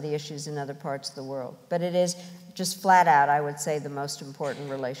on some of the issues in other parts of the world. But it is just flat out, I would say, the most important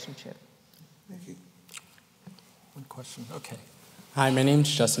relationship. Thank you. One question, okay. Hi, my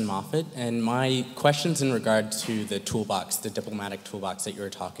name's Justin Moffat, and my question's in regard to the toolbox, the diplomatic toolbox that you were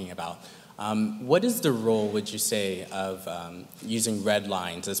talking about. What is the role, would you say, of using red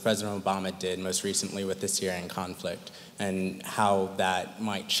lines, as President Obama did most recently with the Syrian conflict, and how that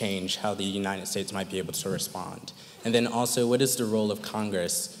might change how the United States might be able to respond? And then also, what is the role of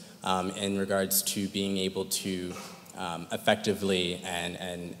Congress in regards to being able to effectively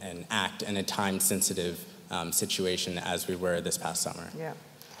and act in a time-sensitive situation as we were this past summer? Yeah.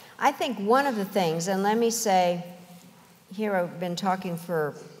 I think one of the things, and let me say, here I've been talking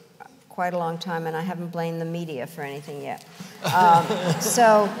for quite a long time, and I haven't blamed the media for anything yet.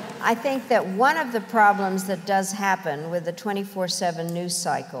 So I think that one of the problems that does happen with the 24/7 news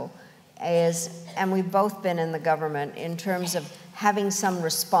cycle is, and we've both been in the government, in terms of having some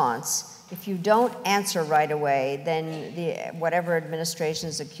response. If you don't answer right away, then whatever administration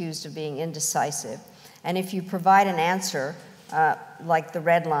is accused of being indecisive. And if you provide an answer, like the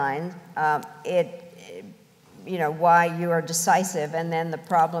red line, why you are decisive, and then the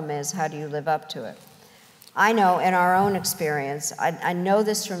problem is, how do you live up to it? I know in our own experience, I know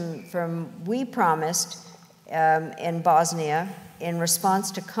this from we promised in Bosnia in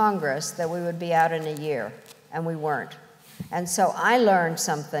response to Congress that we would be out in a year, and we weren't. And so I learned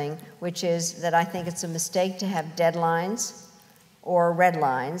something, which is that I think it's a mistake to have deadlines or red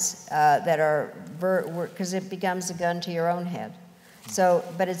lines that are, because it becomes a gun to your own head. So,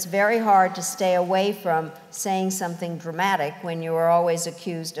 but it's very hard to stay away from saying something dramatic when you are always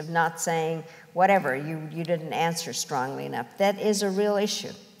accused of not saying whatever, you didn't answer strongly enough. That is a real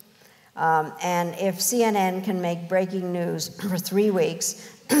issue. And if CNN can make breaking news for 3 weeks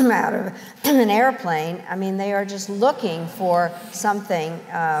out of an airplane, I mean, they are just looking for something.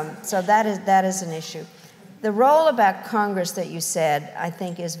 So that is an issue. The role about Congress that you said, I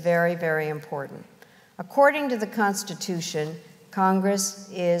think, is very, very important. According to the Constitution, Congress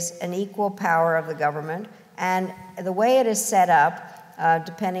is an equal power of the government, And the way it is set up,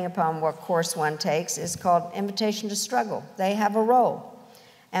 depending upon what course one takes, is called invitation to struggle. They have a role.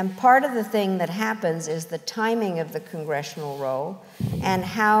 And part of the thing that happens is the timing of the congressional role and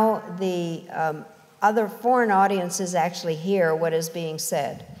how the other foreign audiences actually hear what is being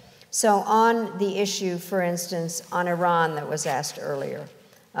said. So on the issue, for instance, on Iran that was asked earlier,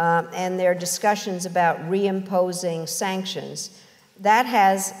 and their discussions about reimposing sanctions, that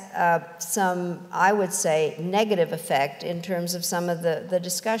has some, I would say, negative effect in terms of some of the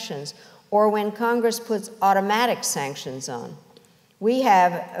discussions. Or when Congress puts automatic sanctions on. We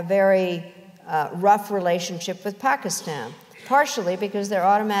have a very rough relationship with Pakistan, partially because there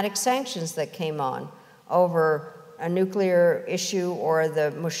are automatic sanctions that came on over a nuclear issue or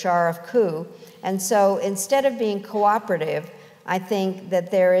the Musharraf coup. And so instead of being cooperative, I think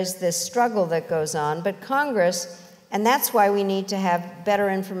that there is this struggle that goes on. But Congress, and that's why we need to have better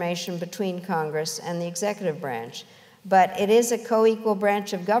information between Congress and the executive branch. But it is a co-equal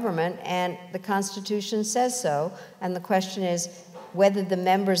branch of government, and the Constitution says so. And the question is whether the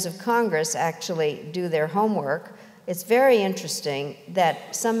members of Congress actually do their homework. It's very interesting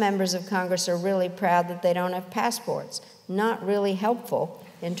that some members of Congress are really proud that they don't have passports. Not really helpful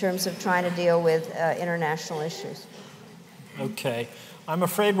in terms of trying to deal with international issues. Okay. I'm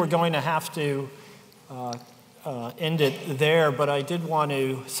afraid we're going to have to end it there, but I did want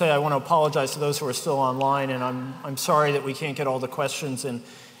to say I want to apologize to those who are still online, and I'm sorry that we can't get all the questions. And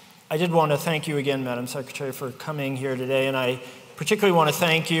I did want to thank you again, Madam Secretary, for coming here today, and I particularly want to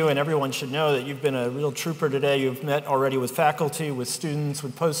thank you, and everyone should know that you've been a real trooper today. You've met already with faculty, with students,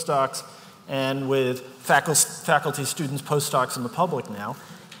 with postdocs, and with faculty, students, postdocs, and the public now.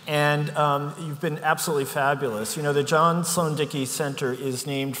 And you've been absolutely fabulous. You know, the John Sloan Dickey Center is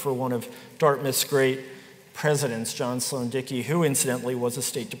named for one of Dartmouth's great presidents, John Sloan Dickey, who incidentally was a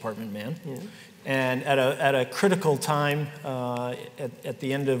State Department man. Yeah. And at a critical time at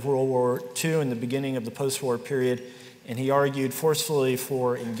the end of World War II and the beginning of the post-war period, and he argued forcefully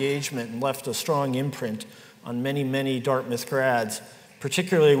for engagement and left a strong imprint on many, many Dartmouth grads,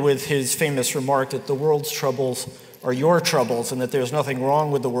 particularly with his famous remark that the world's troubles are your troubles and that there's nothing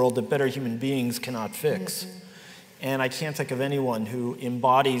wrong with the world that better human beings cannot fix. Mm-hmm. And I can't think of anyone who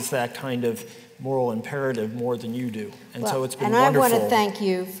embodies that kind of moral imperative more than you do. And so it's been wonderful. And I want to thank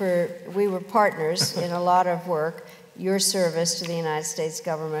you for, we were partners in a lot of work, your service to the United States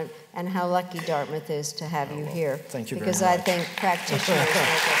government, and how lucky Dartmouth is to have you here. Thank you very because much. I think practitioners make it.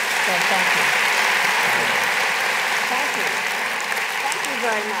 So thank you. Thank you. Thank you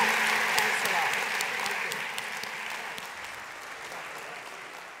very much.